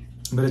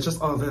 But it's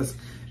just all this.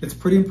 It's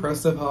pretty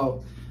impressive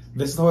how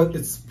this is how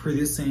it's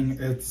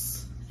producing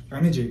its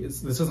energy.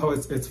 This is how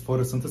it's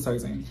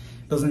photosynthesizing.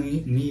 It doesn't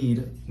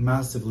need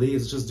massive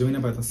leaves. It's just doing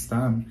it by the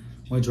stem,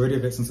 majority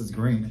of it, since it's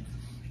green.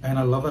 And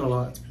I love it a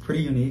lot. It's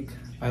pretty unique.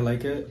 I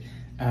like it.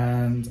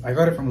 And I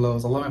got it from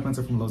Lowe's. A lot of my plants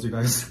are from Lowe's, you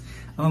guys.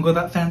 I don't go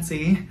that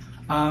fancy.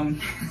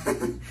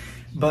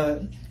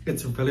 But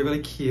it's really,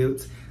 really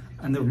cute.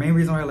 And the main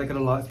reason why I like it a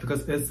lot is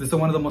because this is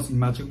one of the most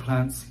magic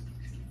plants.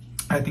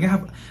 I think I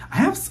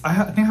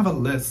have a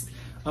list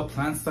of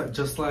plants that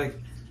just like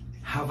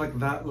have like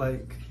that,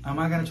 like, I'm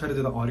not gonna try to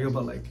do the audio,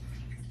 but like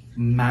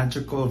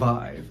magical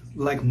vibe.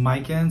 Like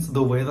micans,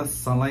 the way the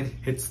sunlight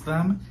hits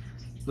them,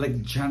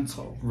 like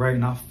gentle, right?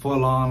 Not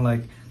full on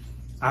like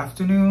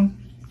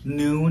afternoon,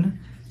 noon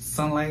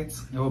sunlight,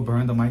 it will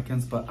burn the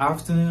micans, but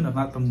afternoon, if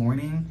not the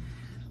morning,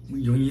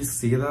 when you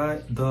see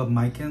that, the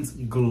micans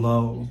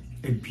glow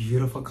a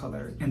beautiful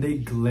color, and they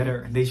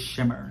glitter, they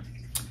shimmer.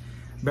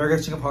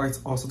 Variegated Chicken Hearts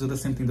also do the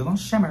same thing. They don't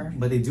shimmer,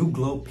 but they do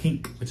glow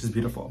pink, which is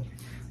beautiful.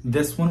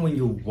 This one, when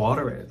you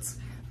water it,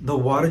 the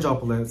water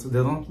droplets, they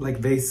don't,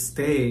 like, they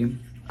stay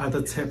at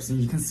the tips, and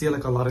you can see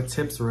like a lot of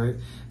tips, right?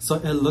 So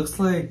it looks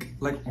like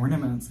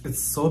ornaments. It's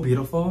so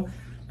beautiful,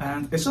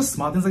 and it's just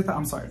small things like that.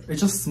 I'm sorry, it's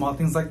just small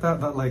things like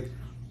that that like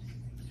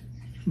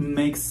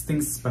makes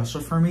things special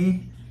for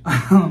me.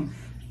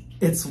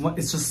 It's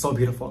just so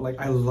beautiful. Like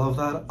I love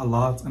that a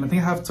lot, and I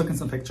think I have taken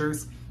some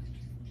pictures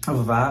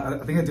of that.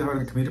 I think I do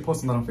have a community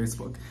post on that on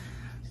Facebook,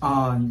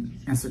 on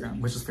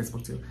Instagram, which is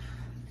Facebook too.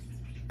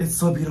 It's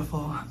so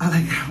beautiful. I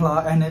like it a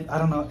lot, and I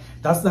don't know.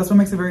 That's what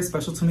makes it very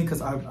special to me, because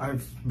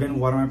I've been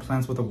watering my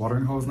plants with a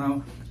watering hose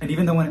now, and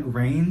even though when it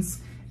rains,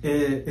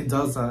 it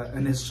does that,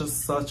 and it's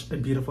just such a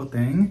beautiful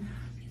thing.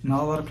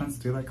 Not a lot of plants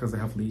do that because they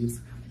have leaves,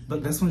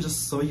 but this one's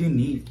just so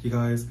unique, you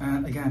guys.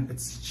 And again,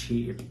 it's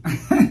cheap.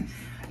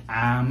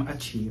 I'm a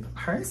cheap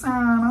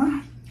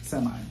person,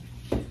 semi,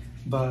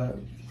 but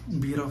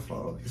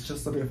beautiful. It's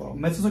just so beautiful.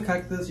 Mistletoe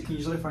cactus, you can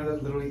usually find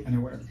that literally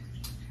anywhere.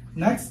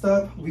 Next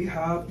up, we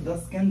have the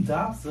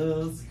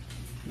Scindapsus,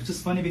 which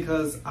is funny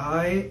because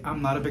I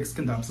am not a big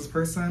Scindapsus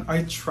person.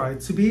 I try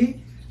to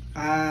be,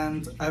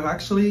 and I've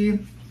actually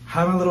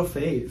had a little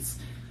phase,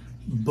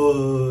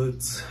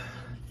 but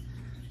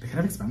they're kind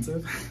of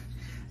expensive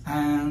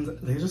and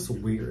they're just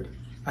weird.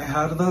 I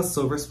had the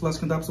Silver Splash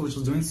Scindapsus, which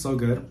was doing so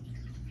good.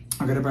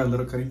 I got it by a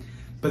little cutting,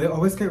 but they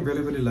always get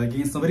really, really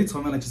leggy. And somebody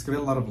told me like just give it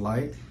a lot of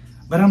light,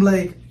 but I'm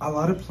like, a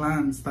lot of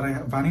plants that I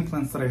have, vining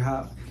plants that I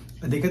have,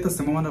 they get the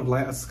same amount of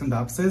light as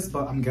Scindapsus,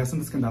 but I'm guessing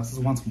the Scindapsus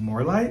wants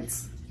more light.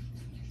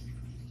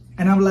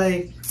 And I'm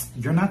like,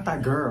 you're not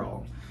that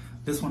girl.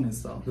 This one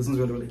is though. This one's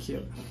really, really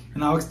cute.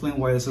 And I'll explain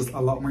why it's just a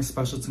lot more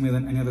special to me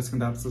than any other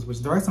Scindapsus,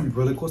 which there are some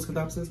really cool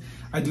Scindapsus.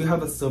 I do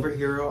have the Silver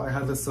Hero, I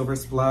have the Silver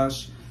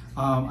Splash,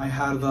 I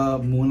have the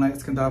Moonlight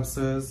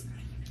Scindapsus,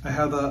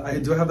 I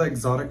do have the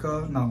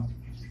Exotica. No,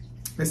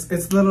 it's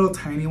the little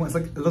tiny one. It's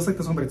like, it looks like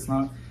this one, but it's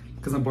not,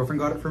 because my boyfriend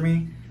got it for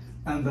me.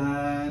 And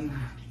then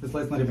this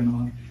light's not even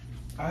on.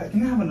 I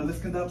think I have another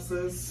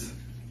Scindapsus.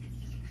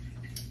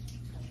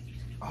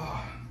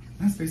 Oh,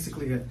 that's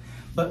basically it.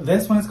 But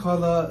this one is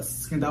called the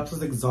Scindapsus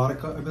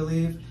Exotica, I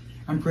believe.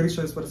 I'm pretty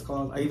sure that's what it's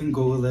called. I even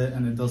Googled it,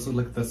 and it does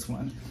look like this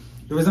one.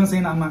 The reason I'm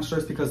saying I'm not sure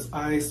is because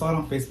I saw it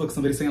on Facebook,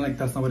 somebody saying like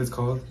that's not what it's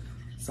called.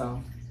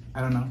 So,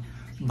 I don't know.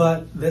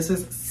 But this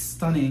is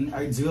stunning.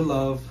 I do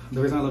love,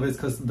 the reason I love it is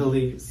because the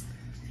leaves.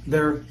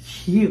 They're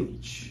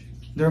huge.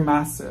 They're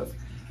massive.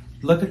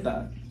 Look at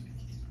that.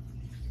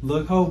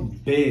 Look how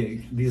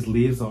big these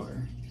leaves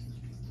are.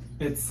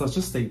 It's such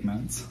a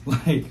statement.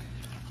 Like,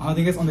 I don't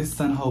think you guys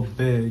understand how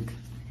big.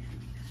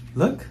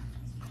 Look.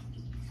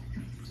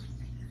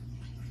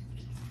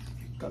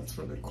 That's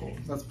really cool.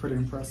 That's pretty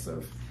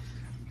impressive.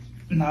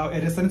 Now,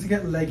 it is starting to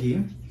get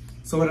leggy.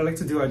 So what I like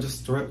to do, I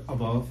just throw it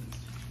above.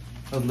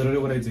 That's literally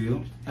what I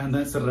do. And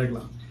then it's a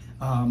regla.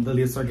 The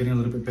leaves start getting a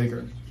little bit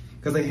bigger,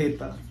 because I hate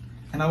that.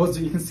 And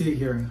you can see it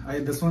here.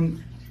 This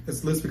one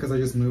is loose because I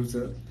just moved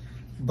it.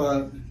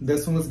 But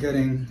this one was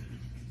giving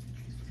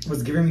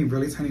me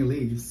really tiny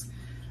leaves.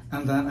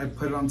 And then I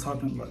put it on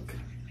top and look.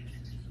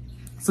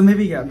 So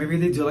maybe, yeah, maybe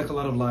they do like a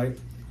lot of light.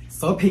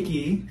 So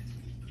picky.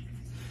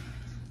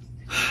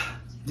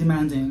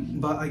 Demanding,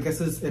 but I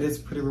guess it is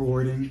pretty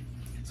rewarding.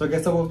 So I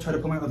guess I will try to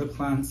put my other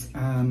plants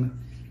and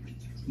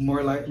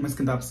more like my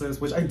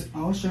Scindapsus, which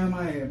I'll share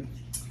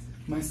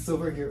my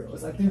Silver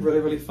Heroes. I think really,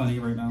 really funny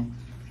right now.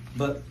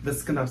 But the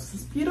Scindapsus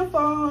is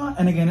beautiful.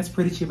 And again, it's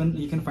pretty cheap and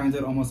you can find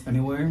it almost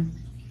anywhere.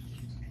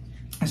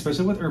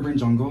 Especially with Urban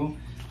Jungle.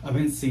 I've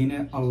been seeing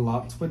it a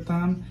lot with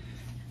them.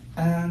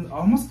 And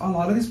almost a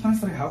lot of these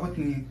plants that I have with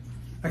me,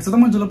 except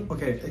the Manjula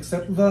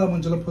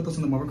Pothos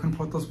and the Motherqueen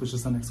Pothos, which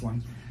is the next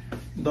one.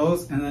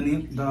 Those and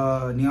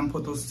the Neon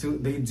Pothos too,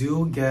 they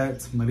do get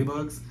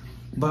mealybugs.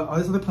 But all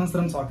these other plants that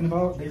I'm talking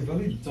about, they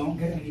really don't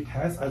get any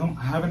pests. I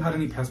haven't had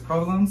any pest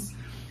problems.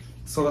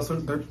 So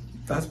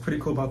that's pretty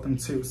cool about them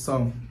too.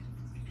 So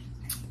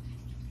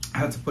I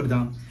had to put it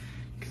down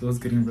because it was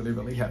getting really,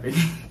 really heavy.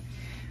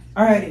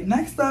 Alrighty,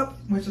 next up,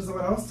 which is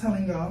what I was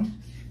telling y'all.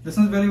 This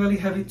one's really, really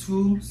heavy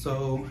too.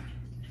 So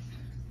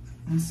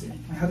let's see.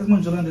 I have this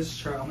Manjula in this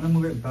chart. I'm gonna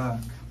move it back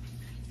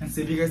and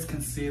see if you guys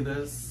can see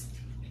this.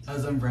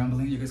 As I'm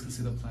rambling, you guys can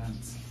see the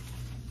plants.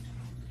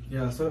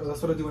 Yeah, so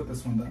that's what I do with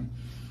this one then.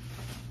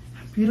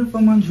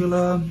 Beautiful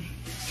Manjula.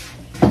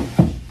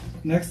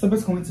 Next up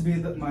is going to be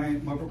my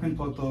Motherqueen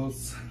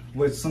Pothos,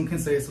 which some can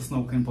say it's a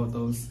Snow Queen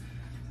Pothos,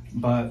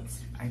 but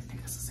I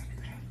think it's the same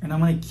thing. And I'm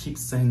gonna keep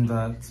saying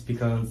that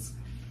because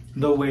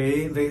the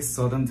way they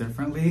sell them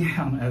differently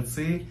on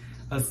Etsy,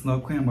 a Snow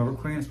Queen and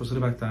Motherqueen, especially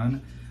back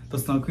then, the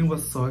Snow Queen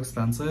was so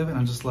expensive, and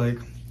I'm just like,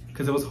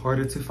 because it was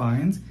harder to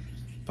find.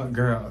 But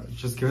girl,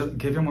 just give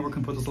your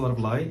Motherqueen Pothos a lot of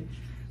light.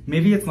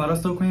 Maybe it's not a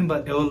Snow Queen,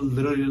 but it'll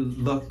literally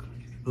look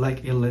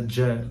like a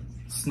legit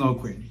Snow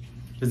Queen.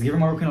 Just give your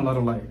Motherqueen a lot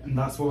of light, and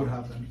that's what would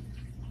happen.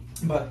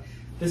 But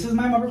this is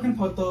my Motherqueen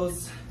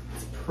Pothos.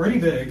 It's pretty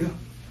big.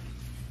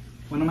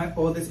 One of my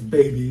oldest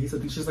babies. I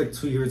think she's like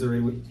 2 years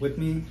already with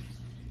me.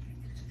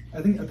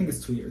 I think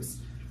it's 2 years.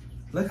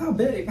 Look how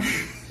big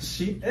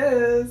she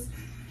is.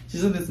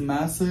 She's in this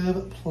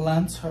massive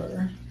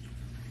planter.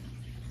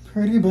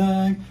 Pretty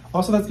big.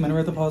 Also, that's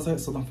mineral deposit,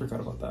 so don't forget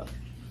about that.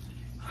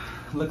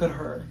 look at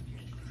her.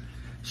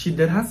 She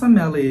did have some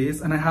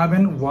mellies, and I have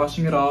been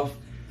washing it off,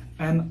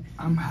 and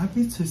I'm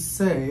happy to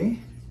say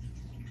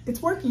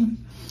it's working.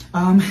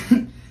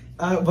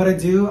 What I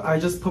do, I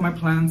just put my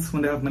plants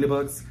when they have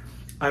mealybugs.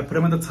 I put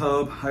them in the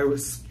tub.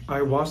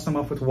 I wash them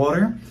off with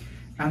water,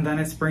 and then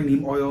I spray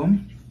neem oil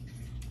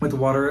with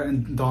water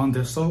and Dawn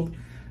dish soap,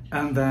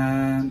 and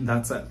then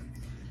that's it.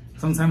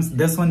 Sometimes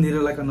this one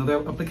needed like another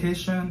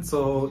application,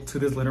 so 2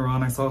 days later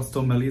on I saw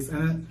still mellies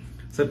in it,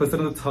 so I put it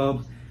in the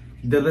tub,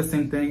 did the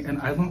same thing,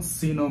 and I don't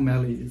see no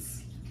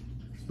mellies,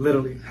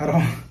 literally at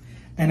all.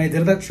 And I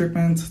did that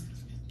treatment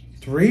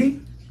 3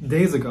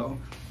 days ago.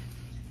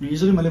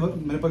 Usually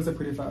mealybugs are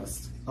pretty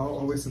fast. I'll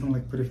always see them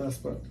like pretty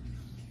fast, but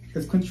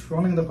it's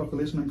controlling the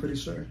population, I'm pretty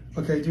sure.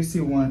 Okay, I do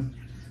see one,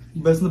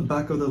 but it's in the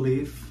back of the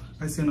leaf.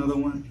 I see another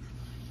one.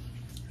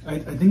 I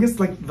think it's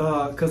like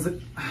because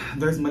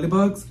there's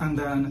mealybugs, and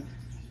then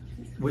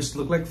which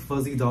look like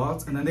fuzzy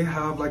dots, and then they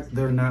have like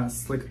their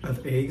nests like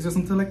of eggs or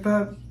something like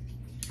that,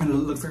 and it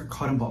looks like a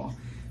cotton ball.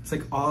 It's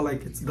like all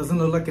like, it doesn't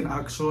look like an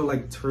actual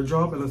like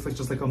teardrop. It looks like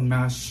just like a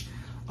mesh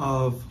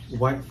of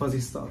white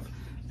fuzzy stuff,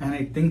 and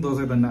I think those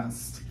are the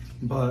nests.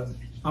 But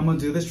I'm gonna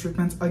do this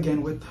treatment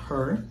again with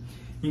her.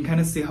 You can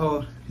kind of see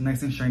how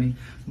nice and shiny.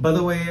 By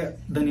the way,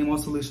 the Neem oil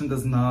solution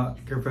does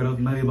not get rid of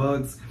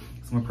mealybugs.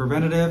 It's more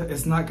preventative.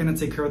 It's not gonna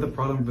take care of the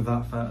problem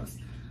that fast.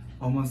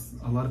 Almost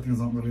a lot of things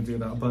don't really do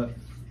that, but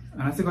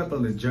and I still got the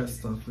legit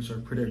stuff, which are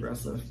pretty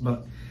aggressive.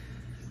 But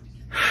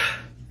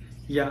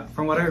yeah,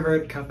 from what I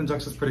heard, Captain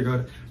Jack's is pretty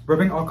good.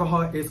 Rubbing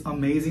alcohol is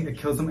amazing. It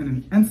kills them in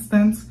an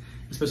instant,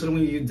 especially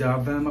when you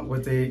dab them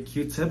with a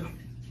Q-tip.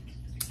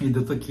 You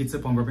dip the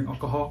Q-tip on rubbing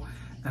alcohol,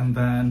 and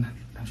then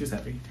she's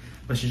happy.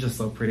 But she's just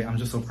so pretty. I'm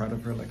just so proud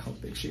of her, like how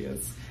big she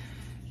is.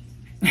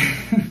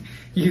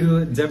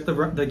 You dip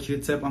the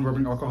Q-tip on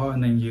rubbing alcohol,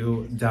 and then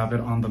you dab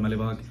it on the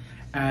mealybug.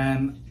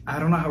 And I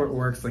don't know how it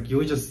works. Like you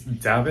would just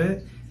dab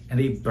it and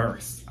they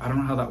burst. I don't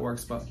know how that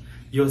works, but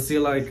you'll see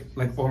like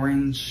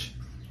orange,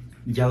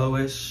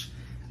 yellowish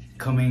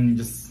coming,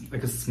 just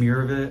like a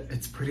smear of it.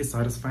 It's pretty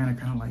satisfying. I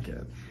kind of like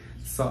it.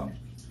 So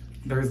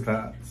there's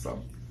that.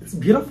 So it's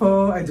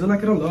beautiful. I do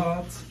like it a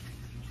lot.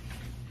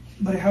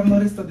 But I have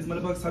noticed that these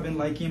mealybugs have been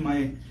liking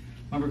my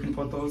broken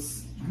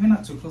photos. I mean,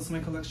 not too close to my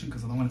collection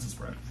because I don't want it to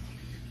spread.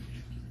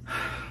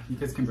 You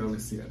guys can barely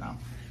see it now.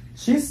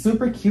 She's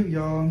super cute,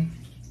 y'all.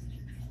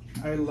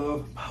 I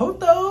love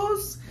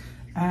photos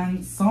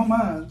and so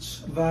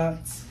much that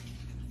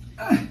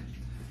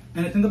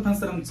and I think the plants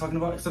that I'm talking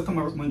about, except for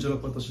my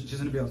Manjula photo, she's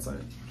gonna be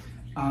outside.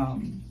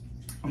 I'm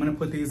gonna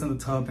put these in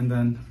the tub and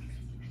then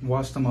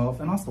wash them off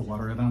and also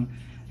water them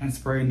and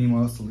spray neem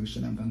oil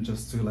solution, and then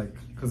just to like,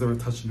 because they were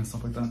touching and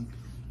stuff like that.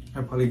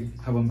 I probably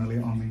have a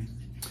melee on me.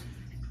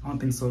 I don't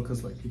think so,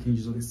 because like you can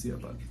usually see it.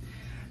 But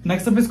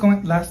next up is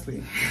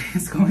lastly,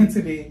 it's going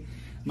to be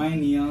my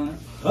neon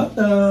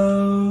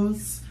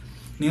pothos.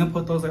 Neon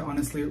pothos are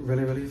honestly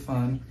really, really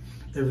fun.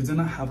 If you do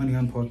not have a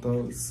neon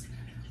pothos,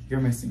 you're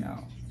missing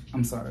out.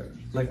 I'm sorry.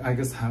 Like I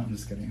just have, I'm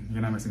just kidding.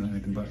 You're not missing out on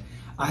anything, but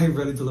I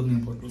really do love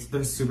neon pothos.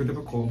 They're super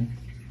duper cool.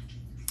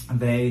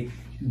 They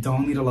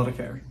don't need a lot of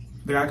care.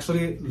 They're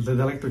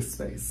like their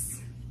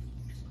space.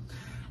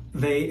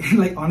 They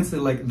like, honestly,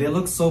 like they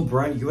look so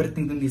bright. You would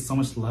think they need so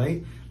much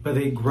light, but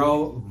they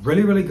grow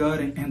really, really good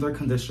in indoor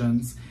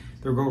conditions.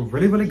 They grow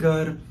really, really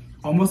good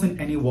almost in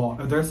any wall.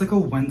 If there's like a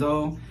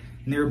window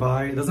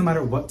nearby, it doesn't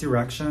matter what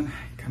direction,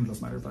 it kind of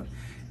does matter, but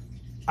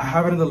I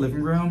have it in the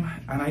living room,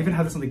 and I even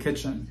have this in the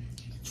kitchen,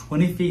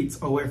 20 feet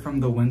away from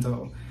the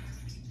window.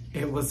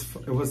 It was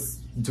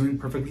doing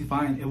perfectly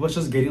fine. It was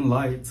just getting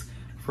light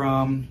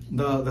from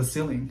the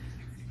ceiling.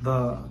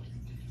 What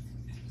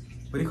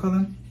do you call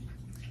them?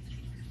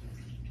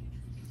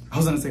 I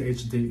was gonna say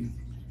HD.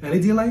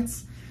 LED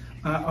lights?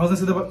 I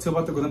was gonna say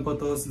about the golden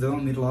pothos. They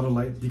don't need a lot of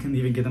light. You can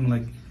even get them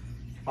like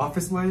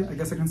office light, I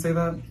guess I can say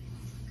that.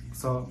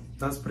 So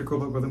that's pretty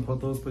cool about golden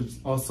pothos, but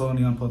also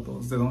neon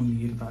pothos. They don't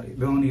need that.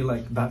 They don't need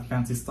like that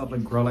fancy stuff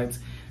like grow lights.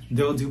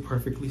 They'll do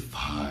perfectly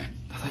fine.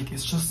 Like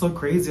it's just so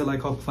crazy,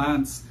 like how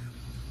plants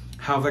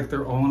have like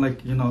their own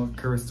like, you know,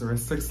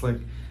 characteristics. Like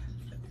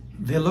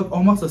they look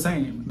almost the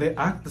same. They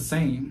act the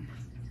same,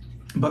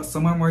 but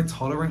some are more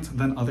tolerant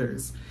than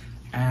others.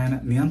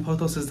 And neon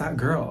pothos is that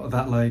girl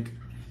that like,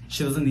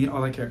 she doesn't need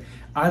all that care.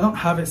 I don't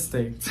have it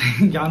staked.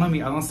 Y'all know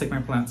me, I don't stake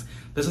my plants.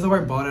 This is where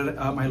I bought it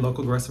at my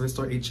local grocery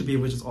store, H-E-B,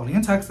 which is only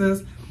in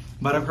Texas.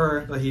 But I've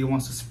heard that he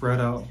wants to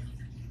spread out.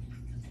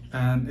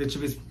 And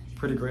H-E-B is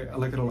pretty great. I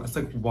like it a lot. It's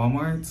like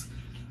Walmart,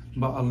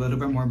 but a little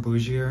bit more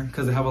bougier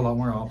because they have a lot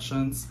more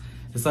options.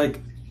 It's like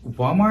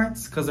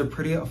Walmart's because they're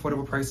pretty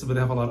affordable prices, but they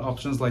have a lot of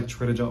options like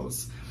Trader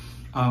Joe's.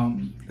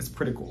 It's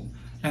pretty cool.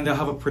 And they'll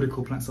have a pretty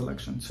cool plant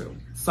selection too.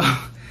 So,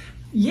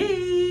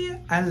 yay!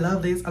 I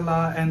love these a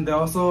lot. And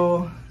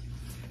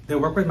they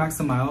work with Max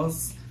 &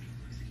 Miles,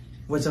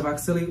 which I've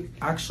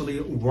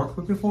actually worked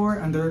with before,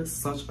 and they're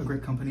such a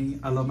great company.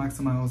 I love Max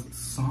 & Miles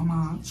so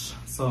much.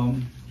 So,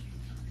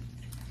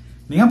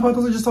 neon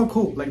pothos are just so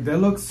cool. Like, they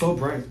look so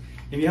bright.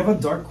 If you have a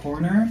dark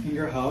corner in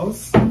your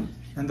house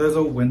and there's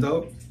a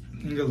window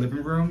in your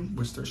living room,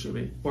 which there should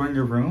be, or in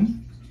your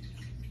room,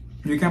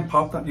 you can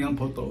pop that neon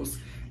pothos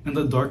in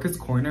the darkest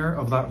corner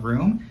of that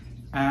room,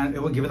 and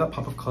it will give it that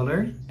pop of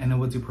color, and it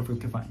will do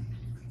perfectly fine.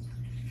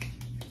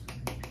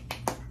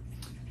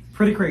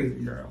 Pretty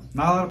crazy, girl.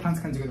 Not a lot of plants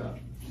can do that.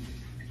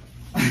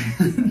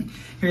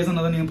 Here's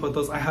another neon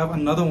pothos. I have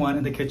another one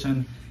in the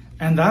kitchen,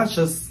 and that's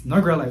just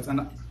no grow lights.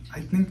 And I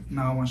think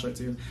now I want to show it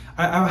to you.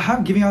 I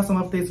have giving out some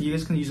updates. You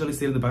guys can usually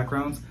see it in the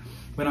background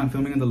when I'm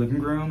filming in the living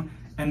room,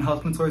 and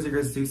helping towards you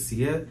guys do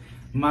see it.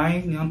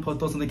 My neon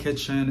pothos in the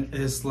kitchen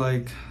is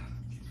like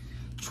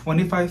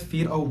 25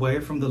 feet away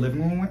from the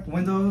living room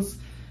windows,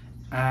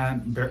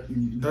 and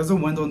there's a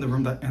window in the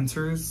room that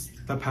enters,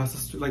 that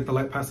passes through, like the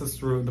light passes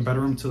through the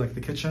bedroom to like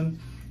the kitchen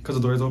because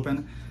the door is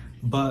open.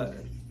 But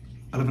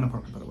I live in an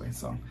apartment, by the way,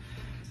 so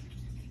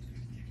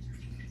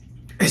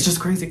it's just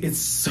crazy. It's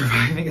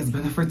surviving. It's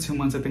been there for 2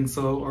 months, I think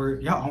so, or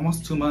yeah,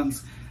 almost 2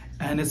 months,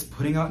 and it's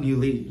putting out new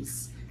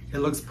leaves. It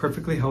looks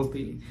perfectly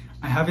healthy.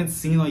 I haven't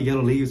seen like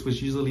yellow leaves,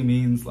 which usually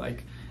means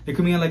like, it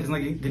could mean like it's not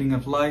getting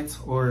enough light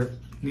or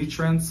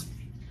nutrients,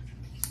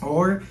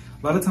 or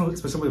a lot of times,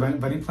 especially with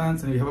vine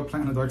plants, and if you have a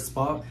plant in a dark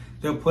spot,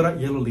 they'll put out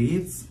yellow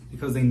leaves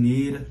because they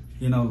need,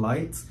 you know,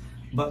 light.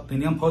 But the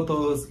neon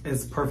pothos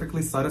is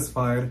perfectly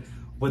satisfied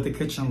with the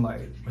kitchen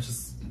light, which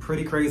is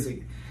pretty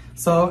crazy.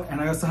 So, and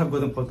I also have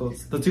golden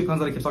pothos, the two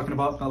plants that I keep talking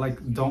about that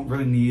like don't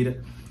really need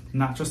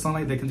natural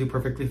sunlight. They can do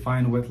perfectly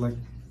fine with like,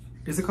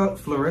 is it called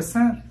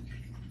fluorescent?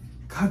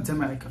 God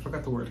damn it, I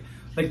forgot the word.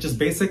 Like just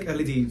basic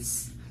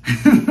LEDs.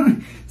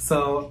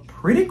 So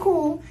pretty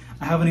cool.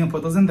 I have a neon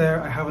pothos in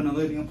there. I have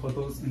another neon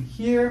pothos in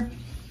here.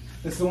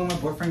 This is the one my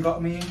boyfriend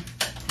got me.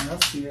 Y'all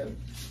see it.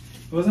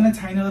 It was in a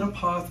tiny little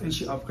pot, and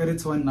she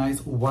upgraded to a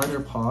nice wider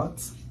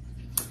pot.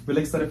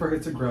 Really excited for her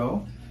to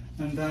grow.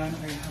 And then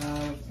I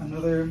have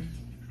another,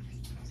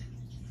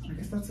 I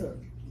guess that's it.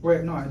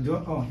 Wait, no, I do.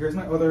 Oh, here's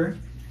my other.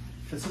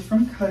 This is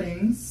from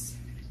Cuttings.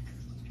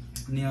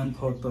 Neon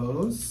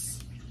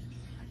pothos.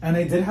 And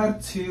I did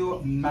have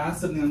two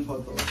massive neon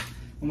pothos.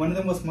 And one of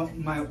them was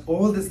my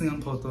oldest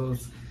neon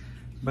pothos,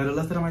 but I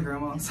left it at my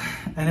grandma's.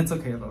 And it's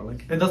okay though.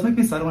 Like, it does make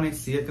me sad when I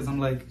see it, because I'm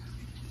like,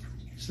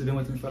 she's been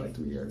with me for like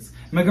 3 years.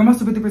 And my grandma's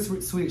super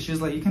duper sweet.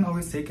 She's like, you can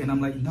always take it. And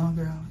I'm like, no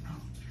girl, no.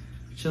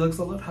 She looks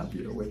a lot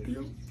happier with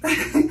you.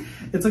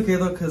 It's okay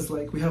though, because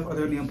like we have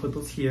other neon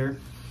pothos here,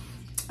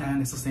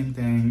 and it's the same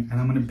thing.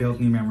 And I'm gonna build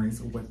new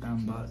memories with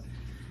them. But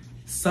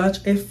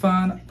such a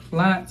fun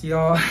plant,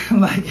 y'all.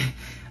 Like,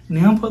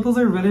 neon pothos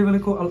are really, really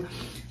cool.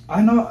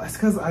 I know it's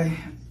because I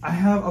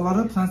have a lot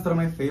of plants that are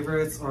my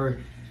favorites, or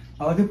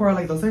a lot of people are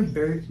like, those are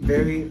very,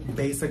 very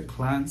basic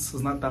plants.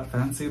 It's not that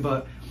fancy,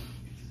 but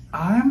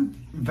I'm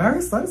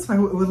very satisfied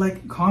with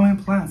like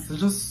common plants. They're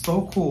just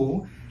so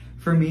cool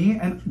for me.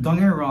 And don't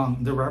get me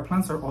wrong, the rare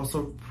plants are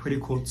also pretty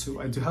cool too.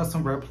 I do have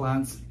some rare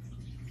plants.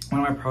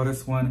 One of my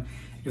proudest one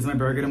is my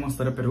Variegated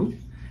Monstera Peru.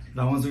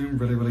 That one's doing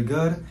really, really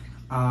good.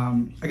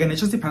 Again, it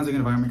just depends on the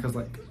environment, because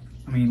like,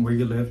 I mean, where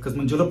you live, because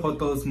Manjula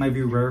pothos might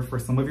be rare for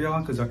some of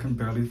y'all, because y'all can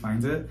barely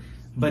find it.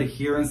 But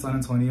here in San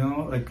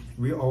Antonio, like,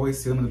 we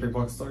always see them in the big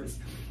box stores.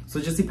 So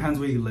it just depends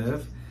where you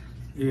live.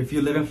 If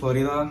you live in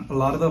Florida, a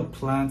lot of the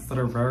plants that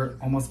are rare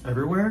almost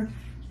everywhere,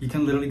 you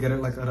can literally get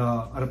it like at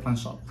a plant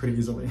shop pretty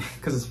easily,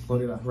 because it's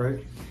Florida,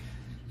 right?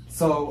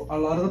 So a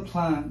lot of the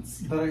plants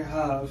that I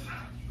have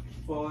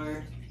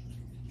are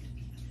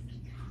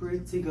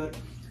pretty good.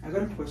 I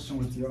got a question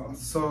with y'all.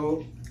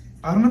 So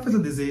I don't know if it's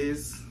a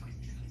disease,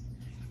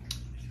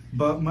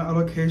 but my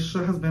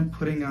alocasia has been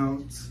putting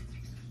out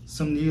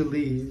some new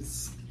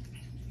leaves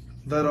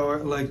that are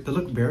like, they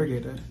look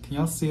variegated. Can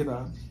y'all see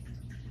that?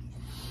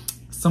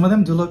 Some of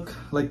them do look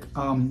like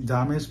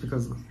damaged,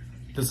 because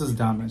this is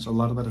damaged. A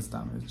lot of that is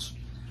damaged.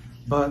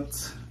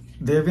 But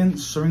they've been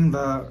showing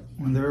that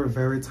when they were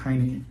very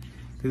tiny,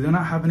 they do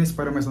not have any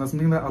spider mites. And that's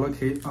something that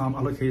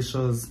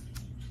alocasias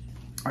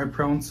are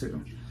prone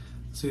to.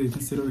 So you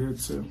can see it over here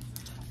too.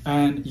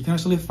 And you can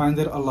actually find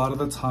it a lot of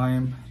the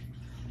time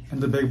in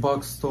the big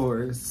box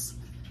stores.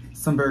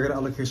 Some variegated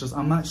alocasias.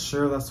 I'm not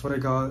sure that's what I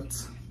got.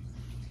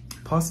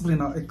 Possibly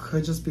not. It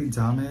could just be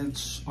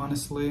damage,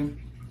 honestly.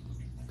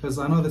 Because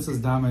I know this is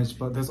damaged,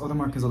 but there's other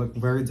markings that look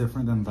very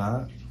different than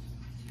that.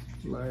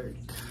 Like,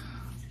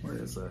 where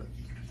is it?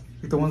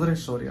 Like the ones that I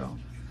showed y'all.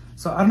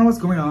 So I don't know what's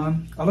going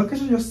on.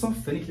 Alocasias are just so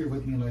finicky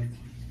with me.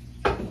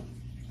 Like,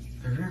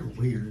 they're very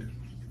weird.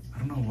 I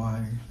don't know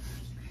why.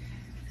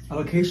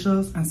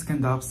 Alocasias and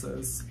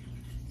Scindapsus,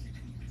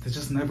 they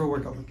just never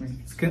work out with me.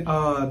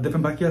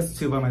 Dieffenbachia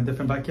too, but my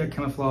Dieffenbachia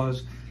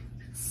camouflage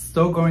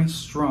still going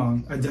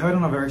strong. I do have it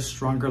on a very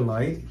stronger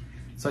light,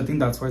 so I think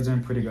that's why it's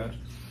doing pretty good.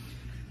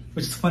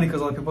 Which is funny,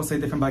 because a lot of people say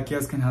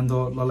Dieffenbachias can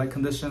handle low light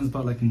conditions,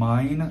 but like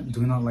mine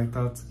do not like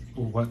that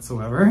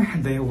whatsoever.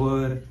 They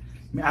would,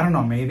 I don't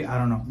know, maybe, I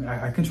don't know.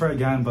 I can try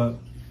again, but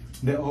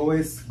they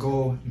always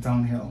go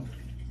downhill.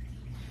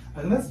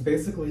 I think that's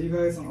basically, you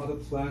guys, on all the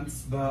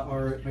plants that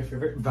are my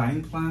favorite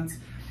vine plants.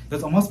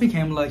 This almost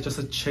became like just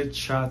a chit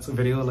chat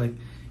video. Like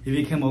if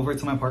you came over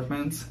to my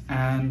apartment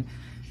and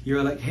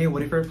you're like, hey,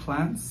 what are your favorite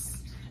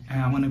plants?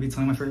 and I'm gonna be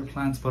telling my favorite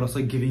plants, but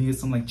also giving you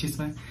some like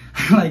chisme,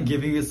 like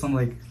giving you some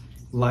like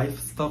life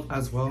stuff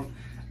as well.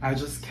 I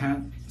just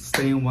can't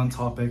stay in one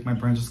topic. My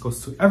brain just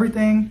goes to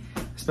everything,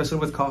 especially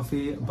with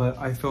coffee, but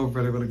I feel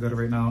really, really good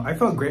right now. I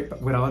felt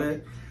great without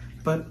it,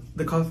 but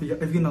the coffee,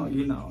 if you know,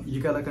 you know,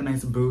 you get like a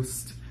nice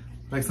boost.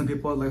 Like some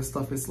people, like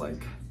stuff is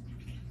like,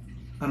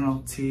 I don't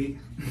know, tea.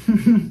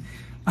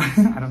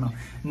 I don't know.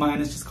 Mine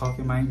is just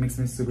coffee. Mine makes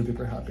me super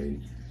duper happy.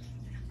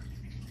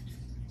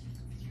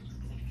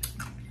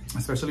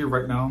 Especially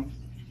right now,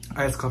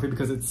 iced coffee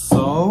because it's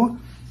so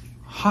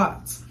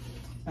hot.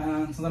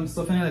 And so I'm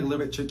still feeling like a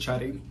little bit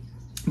chit-chatty.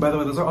 By the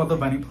way, those are all the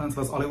vine plants.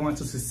 That's all I wanted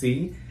to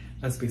see.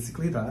 That's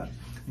basically that.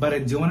 But I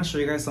do want to show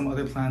you guys some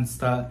other plants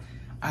that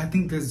I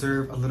think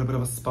deserve a little bit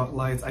of a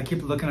spotlight. I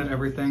keep looking at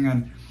everything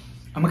and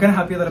I'm kind of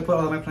happy that I put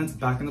all of my plants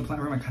back in the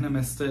plant room. I kind of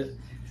missed it.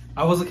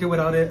 I was okay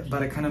without it,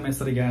 but I kind of missed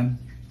it again.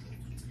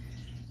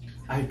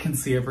 I can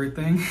see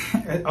everything.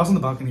 Also on the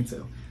balcony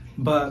too.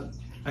 But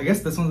I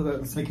guess this one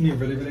that's making me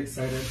really, really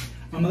excited.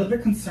 I'm a little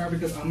bit concerned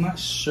because I'm not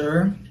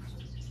sure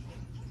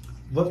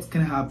what's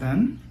gonna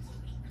happen.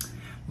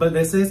 But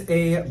this is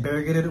a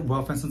variegated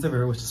wild-fenced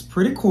sansevieria, which is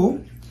pretty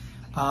cool.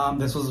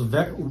 This was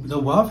the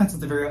wild-fenced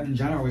sansevieria in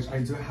general, which I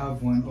do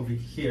have one over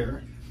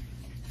here,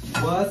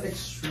 was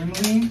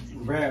extremely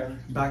rare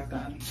back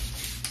then.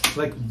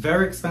 Like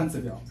very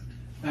expensive, y'all.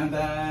 And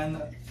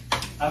then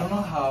I don't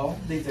know how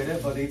they did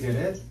it, but they did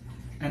it.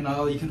 And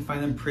now you can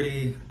find them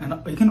pretty, and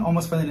you can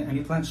almost find it in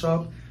any plant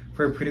shop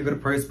for a pretty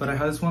good price. But I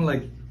had this one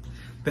like,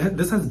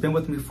 this has been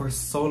with me for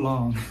so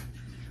long,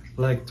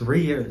 like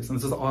 3 years. And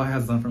this is all it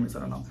has done for me, so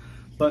I don't know.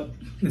 But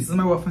this is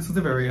my wild-fenced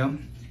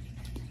sansevieria.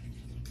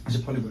 I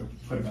should probably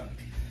put it back.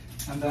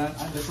 And then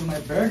this is my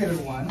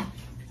variegated one.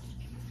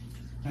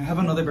 I have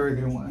another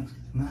variegated one.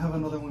 And I have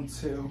another one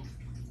too.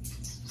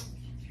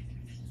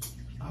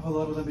 I have a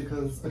lot of them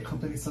because a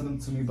company sent them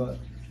to me, but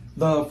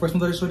the first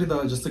one that I showed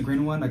you, just the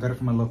green one, I got it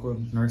from my local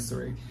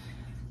nursery.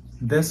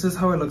 This is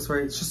how it looks,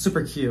 right? It's just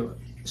super cute.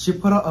 She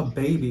put out a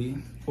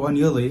baby, or a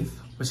new leaf,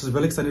 which is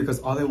really exciting because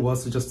all it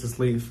was just this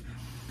leaf.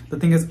 The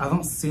thing is, I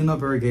don't see no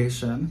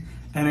variegation.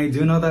 And I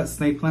do know that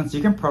snake plants,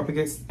 you can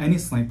propagate any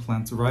snake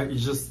plants, right? You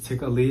just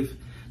take a leaf.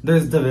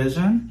 There's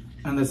division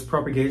and there's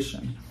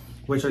propagation,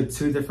 which are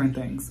two different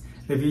things.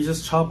 If you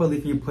just chop a leaf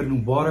and you put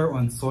in water or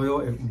in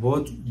soil, it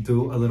would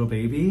do a little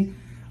baby,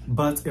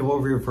 but it will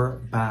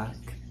revert back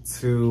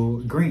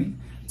to green,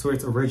 to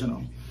its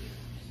original.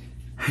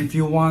 If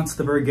you want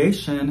the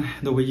variegation,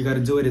 the way you got to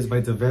do it is by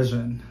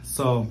division.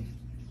 So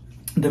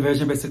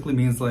division basically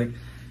means like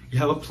you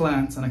have a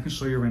plant, and I can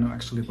show you right now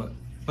actually, but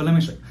let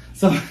me show you.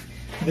 So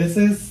this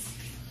is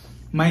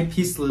my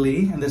peace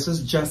lily, and this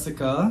is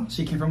Jessica.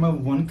 She came from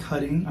one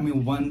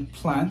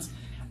plant,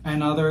 and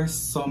now there are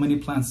so many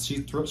plants.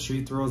 She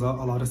throws out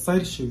a lot of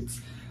side shoots,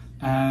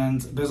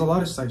 and there's a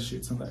lot of side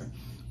shoots in there.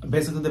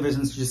 Basically,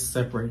 divisions, you just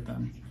separate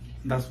them.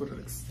 That's what it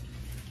is.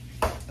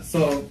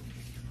 So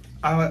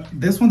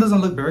this one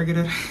doesn't look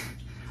variegated.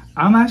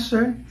 I'm not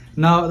sure.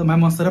 Now, my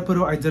Monstera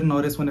Peru, I did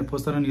notice when it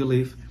puts out a new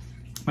leaf.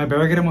 My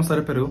variegated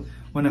Monstera Peru,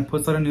 when it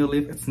puts out a new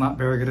leaf, it's not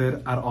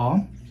variegated at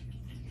all.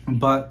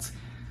 But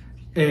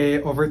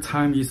over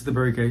time, you see the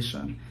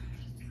variegation.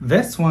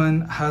 This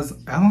one has,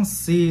 I don't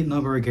see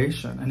no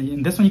variegation. And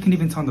in this one, you can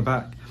even tell on the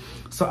back.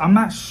 So I'm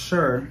not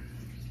sure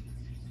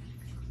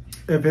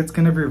if it's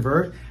gonna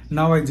revert.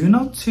 Now, I do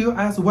know too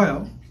as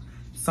well,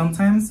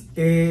 sometimes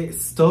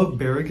it's still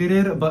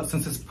variegated, but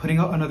since it's putting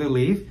out another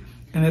leaf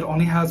and it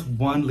only has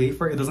one leaf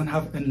or it doesn't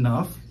have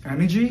enough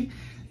energy,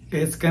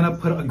 it's gonna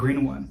put a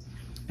green one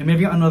and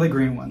maybe another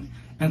green one.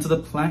 And so the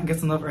plant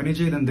gets enough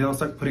energy, then they'll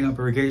start putting up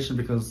variegation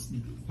because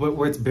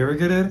where it's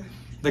variegated,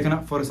 they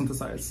cannot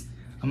photosynthesize.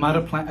 I'm not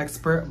a plant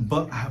expert,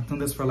 but I have done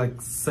this for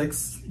like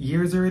 6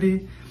 years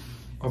already.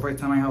 Over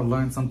time, I have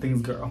learned some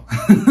things, girl.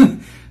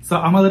 So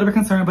I'm a little bit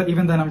concerned, but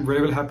even then, I'm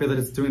really, really happy that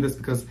it's doing this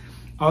because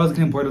I was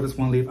getting bored of this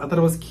one leaf. I thought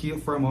it was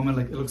cute for a moment,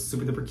 like it looks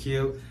super duper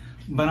cute,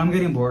 but I'm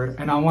getting bored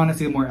and I want to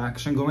see more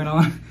action going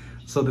on.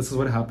 So this is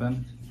what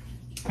happened.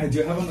 I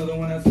do have another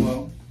one as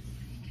well.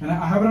 And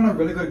I have it on a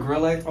really good grow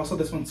light. Also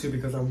this one too,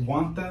 because I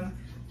want them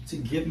to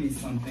give me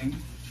something.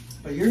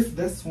 But here's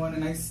this one,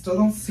 and I still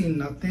don't see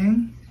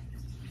nothing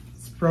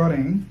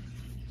sprouting.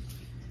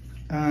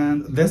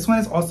 And this one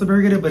is also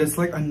variegated, but it's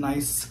like a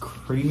nice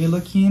creamy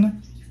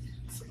looking.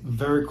 It's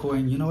very cool,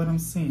 and you know what I'm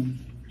seeing?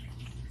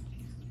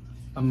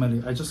 A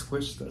millie. I just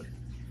squished it.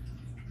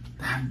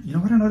 Damn, you know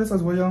what I noticed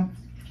as well, y'all?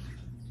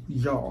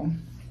 Y'all,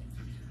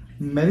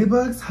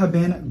 mealybugs have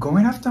been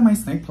going after my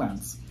snake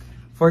plants.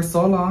 For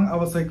so long, I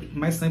was like,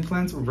 my snake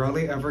plants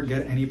rarely ever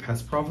get any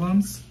pest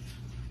problems.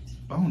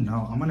 Oh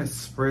no, I'm gonna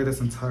spray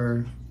this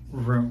entire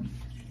room.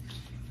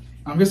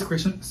 I'm just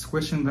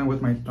squishing them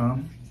with my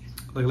thumb.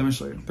 Like, let me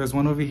show you. There's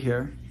one over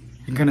here.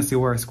 You can kind of see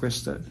where I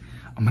squished it.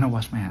 I'm gonna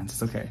wash my hands,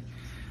 it's okay.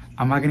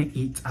 I'm not gonna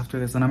eat after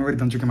this, and I'm already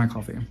done drinking my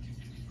coffee.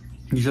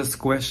 You just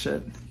squish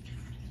it,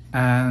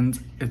 and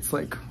it's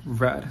like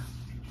red.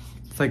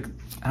 It's like,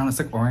 I don't know, it's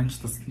like orange,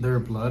 their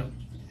blood.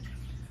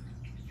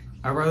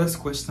 I'd rather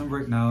squish them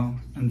right now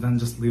and then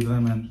just leave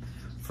them and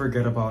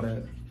forget about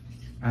it.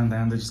 and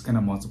then they're just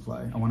gonna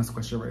multiply. I want to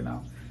squish it right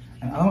now.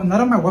 And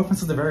none of my weapons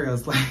to the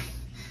various, like,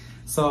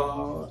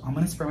 so I'm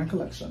gonna spray my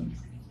collection.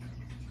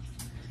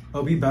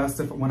 It'll be best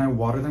if when I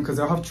water them, because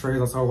I'll have trays,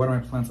 that's how I water my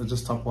plants, I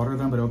just top water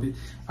them, but it'll be,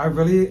 I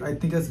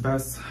think it's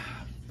best,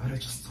 but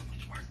it's just so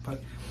much work,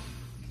 but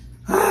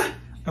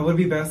it would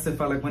be best if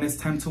I, like, when it's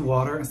time to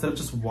water, instead of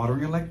just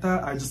watering it like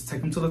that, I just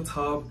take them to the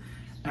tub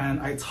and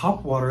I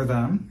top water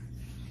them,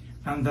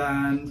 and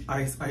then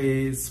I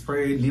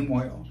spray neem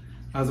oil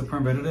as a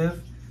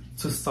preventative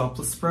to stop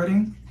the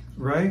spreading,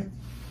 right?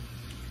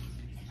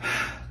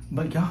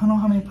 But y'all know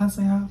how many plants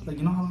I have? Like,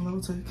 you know how long that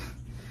would take?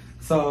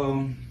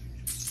 So,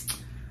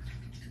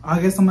 I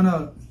guess I'm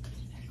gonna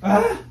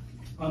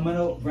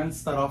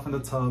rinse that off in the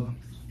tub.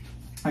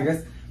 I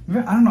guess, I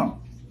don't know.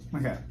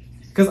 Okay.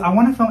 Because I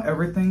want to film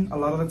everything a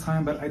lot of the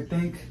time, but I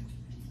think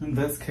in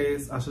this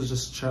case, I should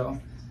just chill.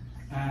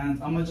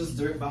 And I'm gonna just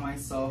do it by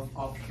myself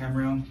off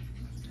camera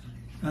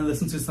and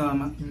listen to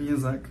some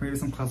music, maybe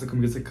some classical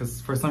music,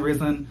 because for some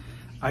reason,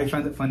 I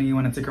find it funny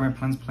when I take care of my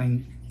plants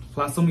playing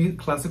classical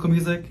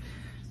music,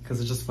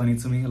 because it's just funny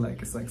to me.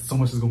 Like, it's like so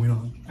much is going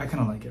on. I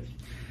kind of like it.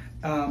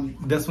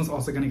 This one's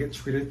also gonna get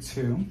treated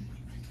too.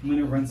 I'm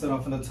gonna rinse it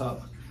off in the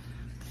tub.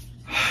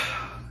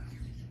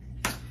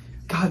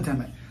 God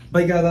damn it.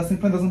 But yeah, that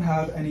snake plant doesn't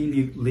have any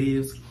new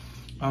leaves.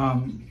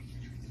 I'm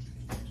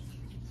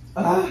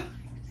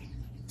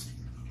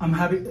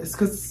happy, it's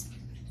because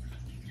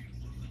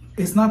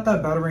it's not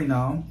that bad right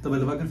now, the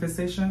mealybug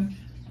infestation.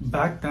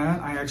 Back then,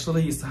 I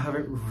actually used to have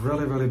it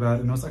really, really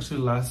bad, and it was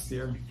actually last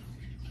year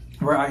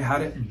where I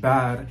had it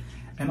bad,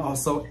 and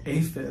also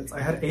aphids. I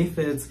had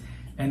aphids,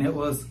 and it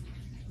was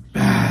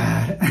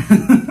bad.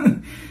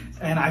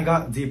 And I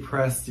got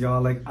depressed,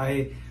 y'all. Like,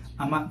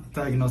 I'm not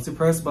diagnosed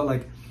depressed, but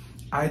like,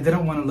 I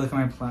didn't want to look at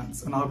my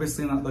plants, and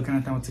obviously not looking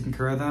at them and taking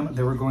care of them,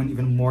 they were going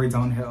even more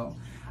downhill.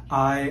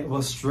 I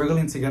was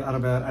struggling to get out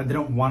of bed. I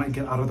didn't want to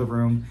get out of the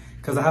room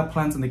because I had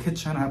plants in the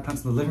kitchen, I had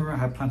plants in the living room, I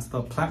had plants in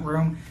the plant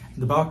room,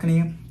 the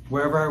balcony.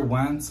 Wherever I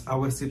went, I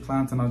would see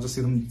plants and I'll just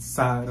see them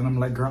sad, and I'm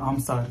like, girl, I'm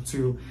sad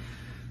too.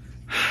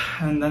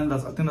 And then I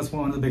think that's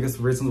one of the biggest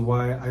reasons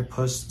why I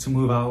pushed to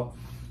move out,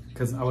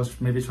 because I was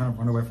maybe trying to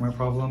run away from my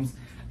problems.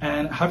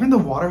 And having the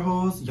water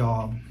hose,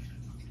 y'all,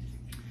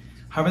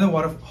 having the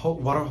water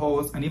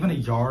hose and even a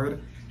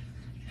yard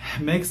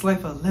makes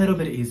life a little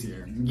bit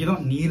easier. You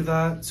don't need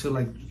that to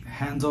like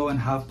handle and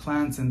have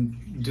plants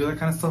and do that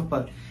kind of stuff,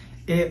 but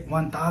it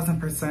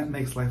 1000%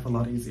 makes life a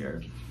lot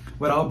easier.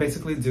 What I'll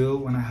basically do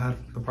when I had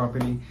the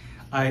property,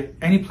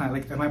 any plant,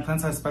 like if my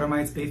plants have spider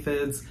mites,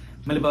 aphids,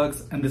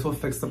 mealybugs, and this will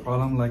fix the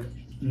problem like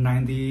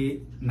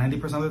 90%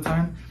 of the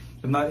time.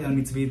 If not, it'll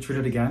need to be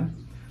treated again.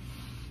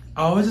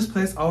 I'll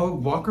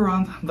walk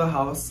around the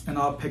house and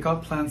I'll pick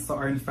out plants that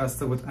are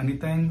infested with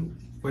anything,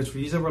 which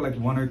usually were like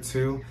 1 or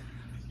 2.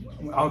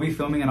 I'll be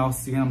filming and I'll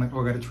see and I'm like,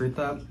 oh, I gotta treat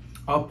that.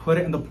 I'll put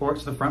it in the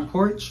porch, the front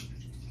porch.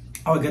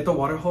 I'll get the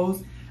water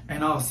hose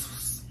and I'll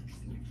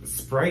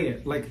spray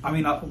it. Like, I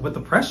mean, with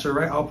the pressure,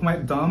 right? I'll put my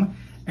thumb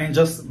and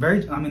just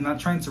not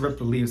trying to rip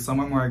the leaves.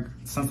 Some are more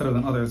sensitive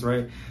than others,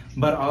 right?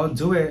 But I'll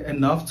do it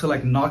enough to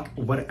like knock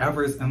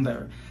whatever's in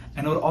there.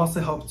 And it would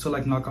also help to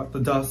like knock out the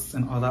dust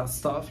and all that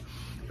stuff.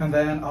 And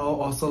then I'll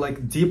also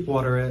like deep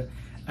water it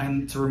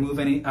and to remove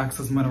any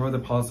excess mineral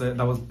deposit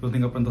that was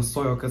building up in the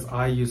soil, because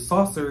I use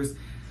saucers.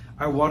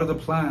 I water the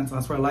plants, and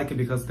that's why I like it,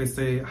 because they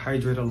stay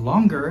hydrated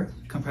longer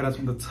compared to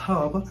from the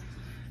tub.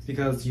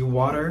 Because you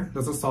water,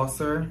 there's a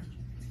saucer,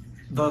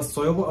 the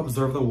soil will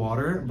absorb the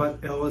water, but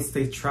it will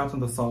stay trapped in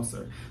the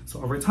saucer.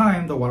 So over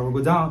time, the water will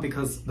go down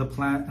because the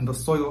plant and the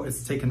soil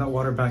is taking that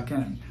water back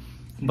in.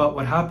 But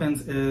what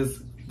happens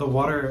is the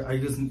water, I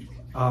use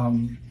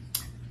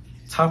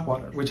tap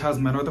water, which has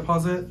mineral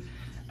deposit,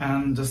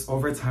 and just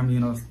over time, you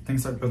know,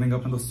 things start building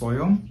up in the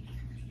soil,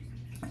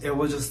 it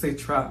will just stay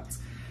trapped.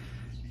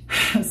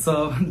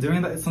 So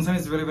doing that, sometimes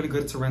it's really, really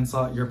good to rinse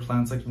out your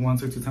plants like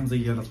 1 or 2 times a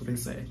year, that's what they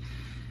say.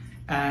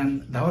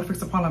 And that would fix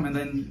the problem. And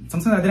then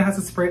sometimes I didn't have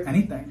to spray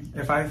anything.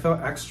 If I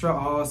felt extra,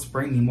 I'll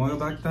spray neem oil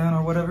back then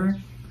or whatever.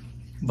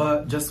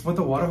 But just with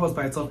the water hose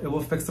by itself, it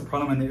will fix the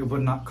problem and it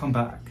would not come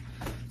back.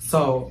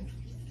 So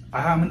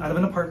I live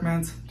in an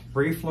apartment,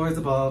 3 floors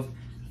above.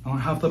 I don't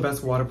have the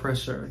best water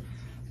pressure,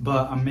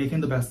 but I'm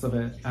making the best of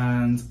it.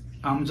 And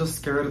I'm just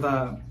scared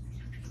that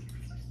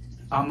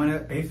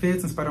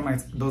aphids and spider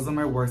mites, those are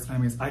my worst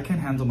enemies. I can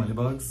handle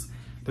mealybugs.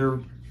 They're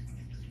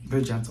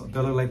gentle.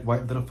 They're like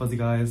white little fuzzy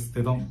guys.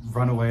 They don't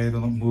run away, they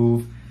don't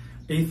move.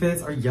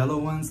 Aphids are yellow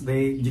ones.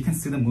 You can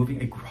see them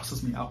moving. It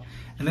grosses me out.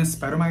 And then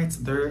spider mites,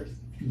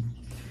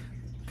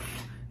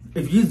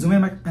 if you zoom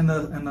in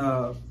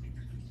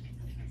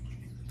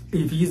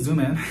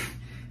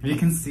if you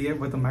can see it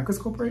with a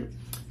microscope, right?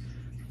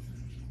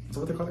 Is that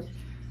what they call it?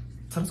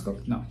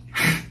 Telescope? No.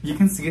 You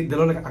can see it, they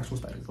look like actual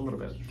spiders a little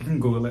bit. You can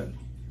Google it.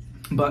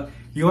 But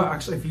you are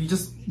actually, if you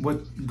just,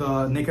 with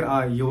the naked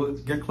eye, you will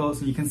get close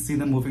and you can see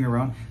them moving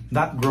around.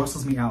 That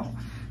grosses me out.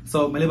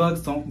 So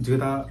mealybugs don't do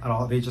that at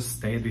all. They just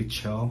stay, they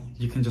chill.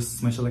 You can just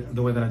smush it like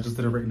the way that I just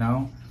did it right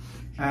now.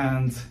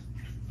 And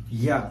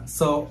yeah,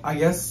 so I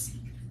guess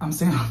I'm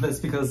saying all this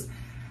because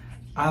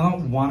I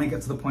don't want to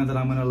get to the point that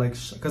I'm gonna like,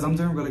 because I'm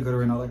doing really good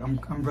right now. Like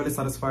I'm really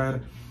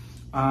satisfied.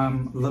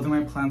 Loving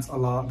my plants a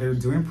lot. They're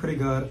doing pretty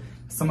good.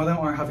 Some of them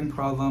are having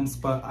problems,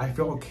 but I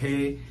feel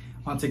okay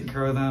on taking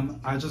care of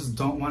them. I just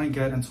don't want to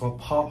get into a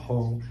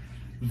pothole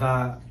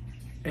that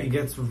it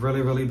gets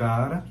really, really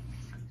bad.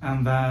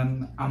 And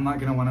then I'm not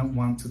gonna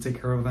want to take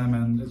care of them,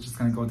 and it's just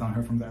gonna go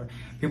downhill from there.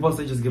 People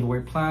say just give away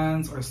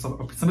plants, or some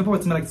people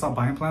would tell me like stop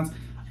buying plants.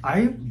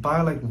 I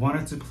buy like 1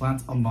 or 2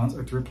 plants a month,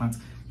 or 3 plants.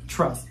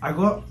 Trust, I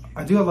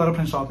do a lot of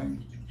plant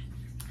shopping.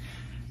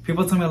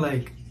 People tell me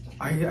like,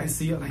 I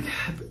see like,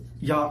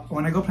 yeah,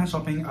 when I go plant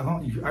shopping,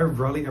 I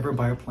rarely ever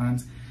buy a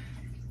plant.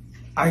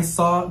 I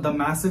saw the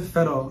massive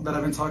fiddle that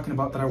I've been talking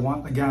about that I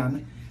want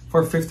again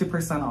for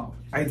 50% off.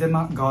 I did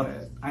not got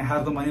it. I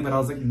had the money, but I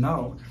was like,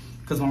 no.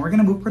 Because when we're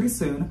gonna move pretty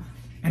soon,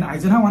 and I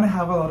do not want to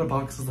have a lot of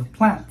boxes of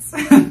plants.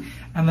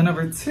 And then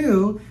number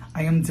 2,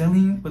 I am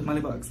dealing with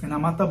mealybugs, and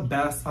I'm not the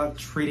best at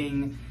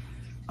treating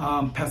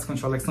pest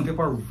control. Like some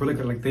people are really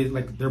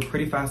good, they're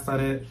pretty fast at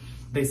it.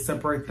 They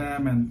separate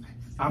them, and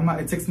I'm not.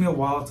 It takes me a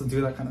while to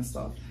do that kind of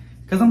stuff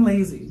because I'm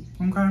lazy.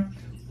 Okay,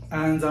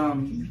 and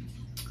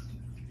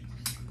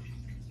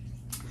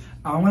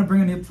I want to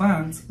bring a new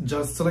plant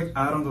just to like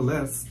add on the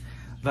list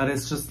that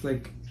is just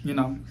like, you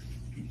know,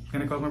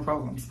 gonna cause more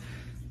problems.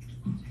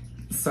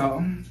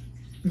 So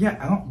yeah,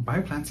 I don't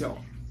buy plants, y'all.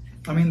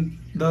 I mean,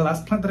 the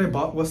last plant that I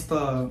bought was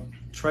the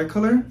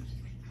tricolor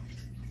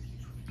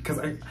because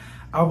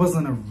I was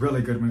in a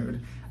really good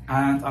mood.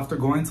 And after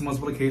going to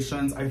multiple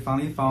locations, I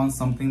finally found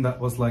something that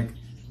was like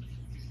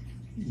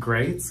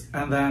great.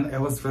 And then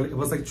it was like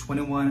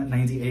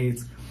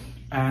 $21.98.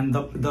 And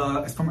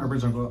it's from Urban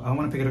Jungle. I don't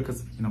want to pick it up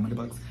because, you know, many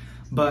bugs.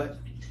 But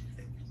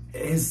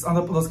it's on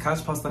those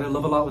catch pots that I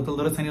love a lot with the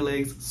little tiny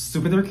legs.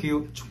 Super duper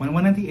cute.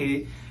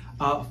 $21.98.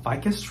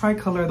 Ficus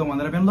tricolor, the one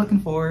that I've been looking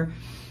for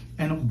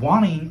and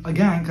wanting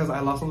again because I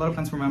lost a lot of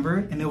plants, remember?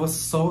 And it was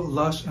so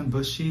lush and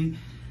bushy.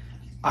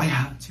 I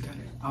had to get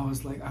it. I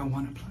was like, I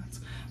want a plant.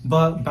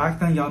 But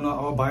back then, y'all know,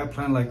 I'll buy a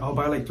plant, like I'll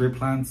buy like 3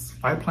 plants,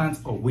 5 plants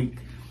a week.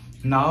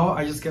 Now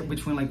I just get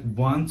between like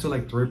 1 to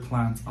like 3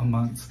 plants a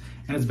month.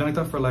 And it's been like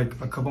that for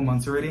like a couple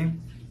months already.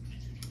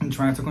 I'm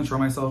trying to control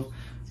myself,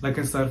 like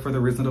I said, for the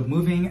reason of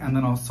moving and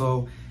then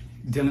also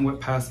dealing with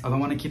pests. I don't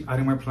want to keep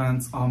adding more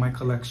plants on my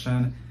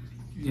collection,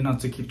 you know,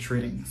 to keep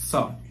treating.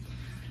 So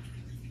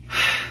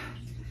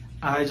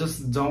I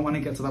just don't want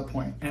to get to that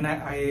point. And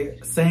I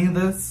saying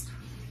this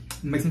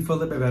makes me feel a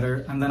little bit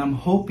better. And then I'm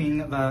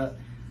hoping that,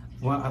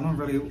 well, I don't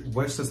really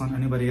wish this on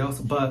anybody else,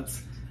 but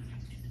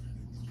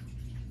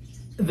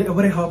it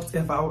would have helped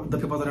if the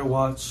people that I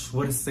watch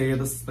would say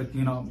this, like,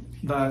 you know,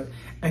 that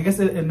I guess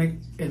I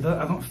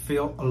don't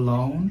feel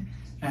alone.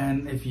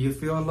 And if you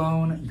feel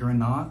alone, you're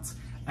not.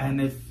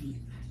 And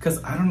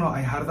because I don't know,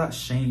 I had that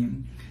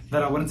shame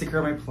that I wouldn't take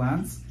care of my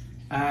plants,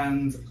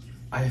 and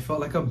I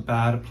felt like a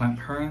bad plant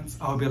parent.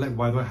 I would be like,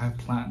 why do I have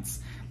plants?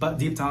 But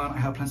deep down, I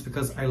have plants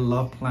because I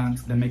love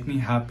plants. They make me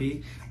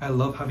happy. I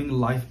love having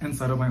life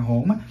inside of my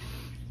home,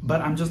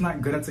 but I'm just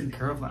not good at taking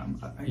care of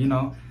them, you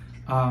know?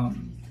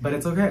 But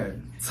it's okay.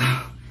 So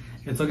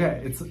it's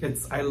okay.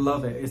 I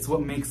love it. It's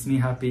what makes me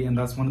happy, and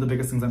that's one of the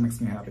biggest things that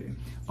makes me happy,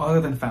 other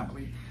than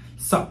family.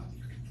 So,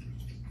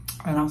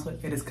 and also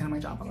it is kind of my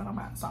job a little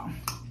bit, so.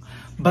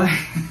 But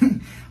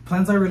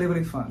plants are really,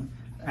 really fun.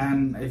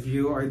 And if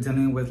you are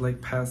dealing with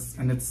like pests,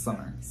 and it's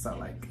summer, so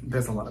like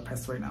there's a lot of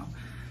pests right now,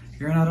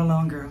 you're not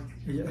alone, girl.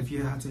 If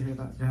you have to hear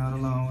that, you're not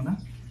alone.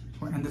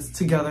 We're in this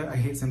together. I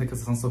hate saying that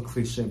because it sounds so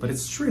cliche, but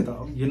it's true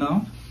though, you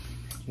know?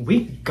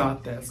 We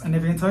got this. And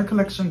if your entire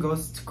collection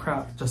goes to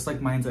crap, just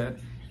like mine did,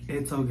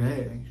 it's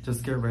okay.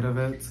 Just get rid of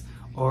it,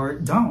 or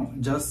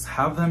don't. Just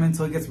have them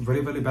until it gets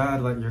really, really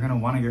bad, like you're gonna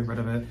wanna get rid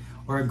of it,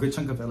 or a good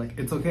chunk of it. Like,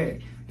 it's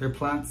okay. They're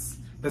plants.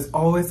 There's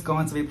always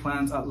going to be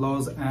plants at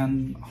Lowe's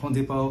and Home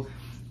Depot.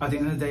 At the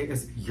end of the day,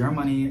 it's your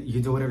money.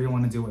 You do whatever you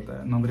want to do with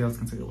it. Nobody else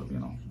can tell you what, you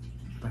know,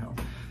 what the hell.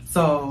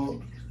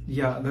 So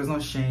yeah, there's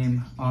no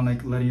shame on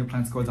like letting your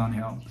plants go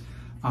downhill.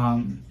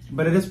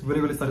 But it is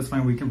really, really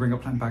satisfying when we can bring a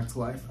plant back to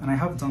life. And I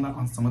have done that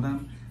on some of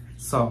them.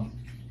 So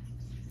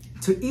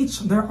to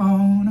each their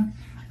own.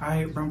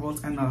 I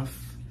rambled enough.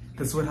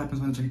 This is what happens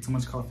when I drink too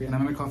much coffee. And I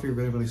make my coffee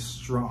really, really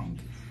strong.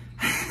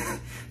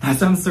 That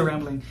sounds so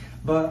rambling.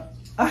 But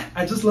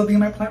I just love being in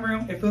my plant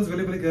room. It feels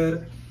really, really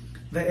good.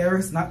 The air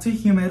is not too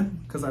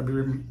humid because I've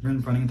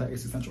been running that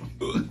AC Central.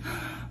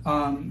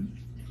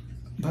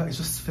 But it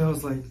just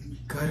feels like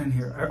good in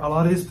here. A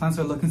lot of these plants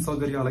are looking so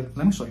good, y'all. Like,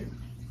 let me show you.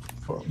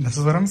 This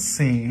is what I'm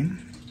seeing.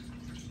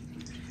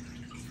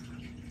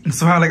 And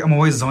so I'm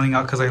always zoning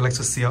out because I like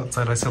to see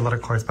outside. I see a lot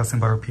of cars passing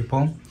by with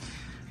people.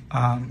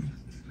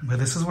 But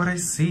this is what I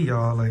see,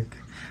 y'all. Like,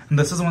 and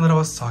this is the one that I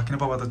was talking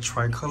about the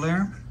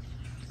tricolor.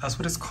 That's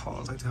what it's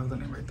called. I do have the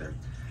name right there.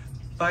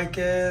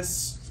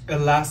 Ficus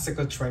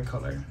elastica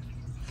tricolor.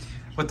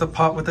 With the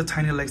pot with the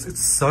tiny legs.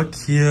 It's so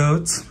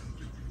cute.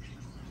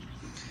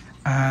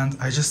 And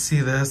I just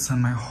see this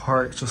and my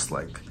heart just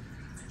like,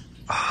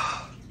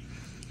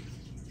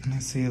 and I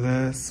see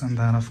this, and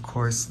then of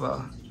course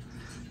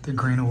the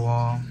green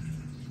wall.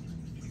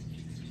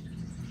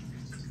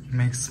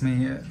 makes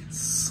me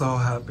so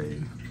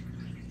happy.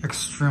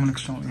 Extremely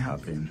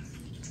happy.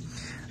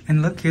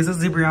 And look, here's a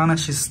Zebriana.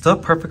 She's still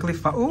perfectly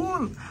fine.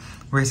 Ooh,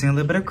 we're seeing a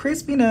little bit of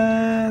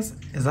crispiness.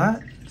 Is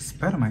that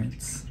spider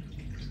mites?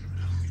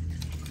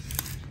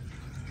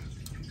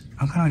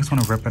 I kind of just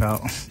want to rip it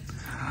out.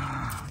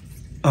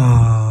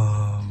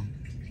 Oh,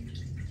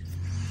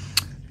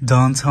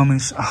 don't tell me.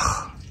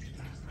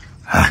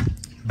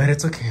 But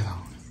it's okay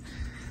though.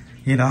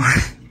 You know,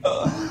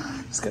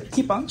 just gotta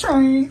keep on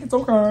trying. It's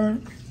okay.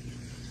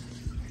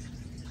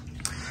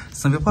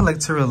 Some people like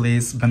to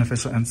release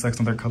beneficial insects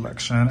in their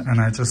collection, and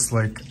I just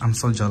like, I'm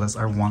so jealous.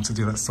 I want to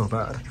do that so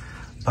bad.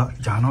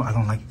 But y'all know I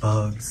don't like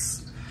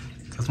bugs.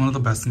 That's one of the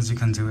best things you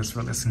can do is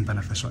releasing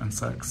beneficial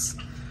insects.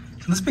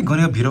 Isn't this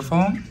begonia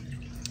beautiful?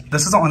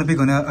 This is the only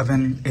begonia I've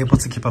been able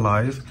to keep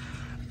alive.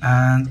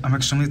 And I'm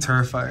extremely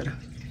terrified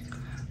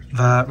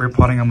that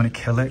repotting, I'm gonna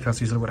kill it, because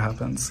that's usually what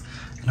happens.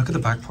 And look at the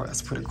back part,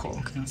 that's pretty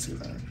cool. Can you see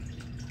that?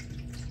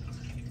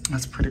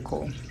 That's pretty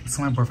cool.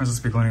 So my boyfriend's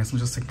begonias, so I'm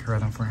just taking care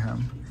of them for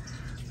him.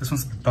 This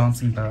one's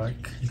bouncing back.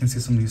 You can see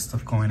some new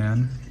stuff going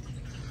in.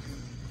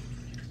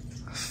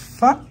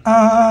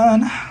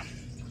 Fun!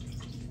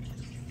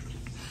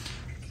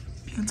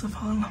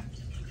 Beautiful.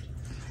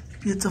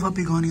 Beautiful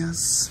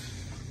begonias.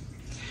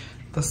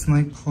 The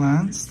snake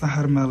plants that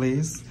had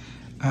melis.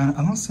 And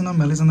I don't see no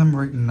melis in them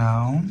right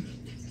now.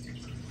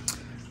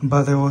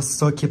 But they will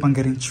still keep on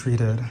getting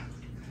treated.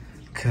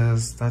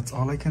 Because that's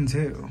all I can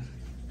do.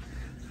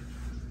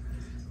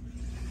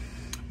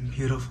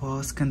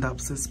 Beautiful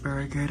Scindapsus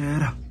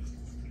variegated.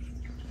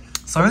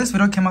 Sorry this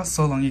video came out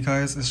so long, you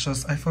guys. It's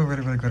just, I feel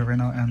really good right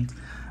now, and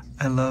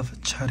I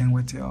love chatting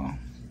with y'all.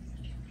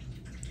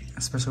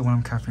 Especially when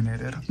I'm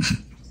caffeinated.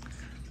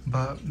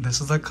 But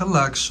this is a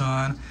collection,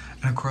 and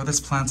I grow this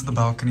plant to the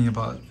balcony,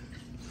 but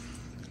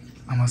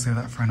I'm gonna save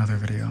that for another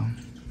video.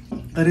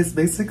 That is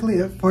basically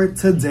it for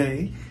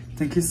today.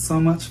 Thank you so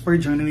much for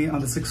joining me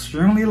on this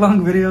extremely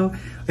long video.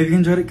 If you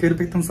enjoyed it, give it a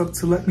big thumbs up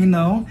to let me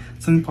know.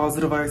 Sending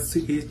positive vibes to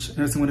each and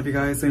every single one of you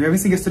guys. And if you haven't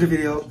seen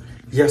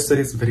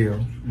yesterday's video,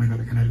 oh my god,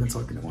 I cannot even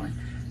talk anymore.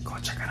 Go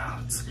check it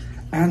out.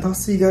 And I'll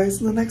see you guys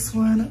in the next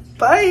one.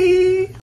 Bye!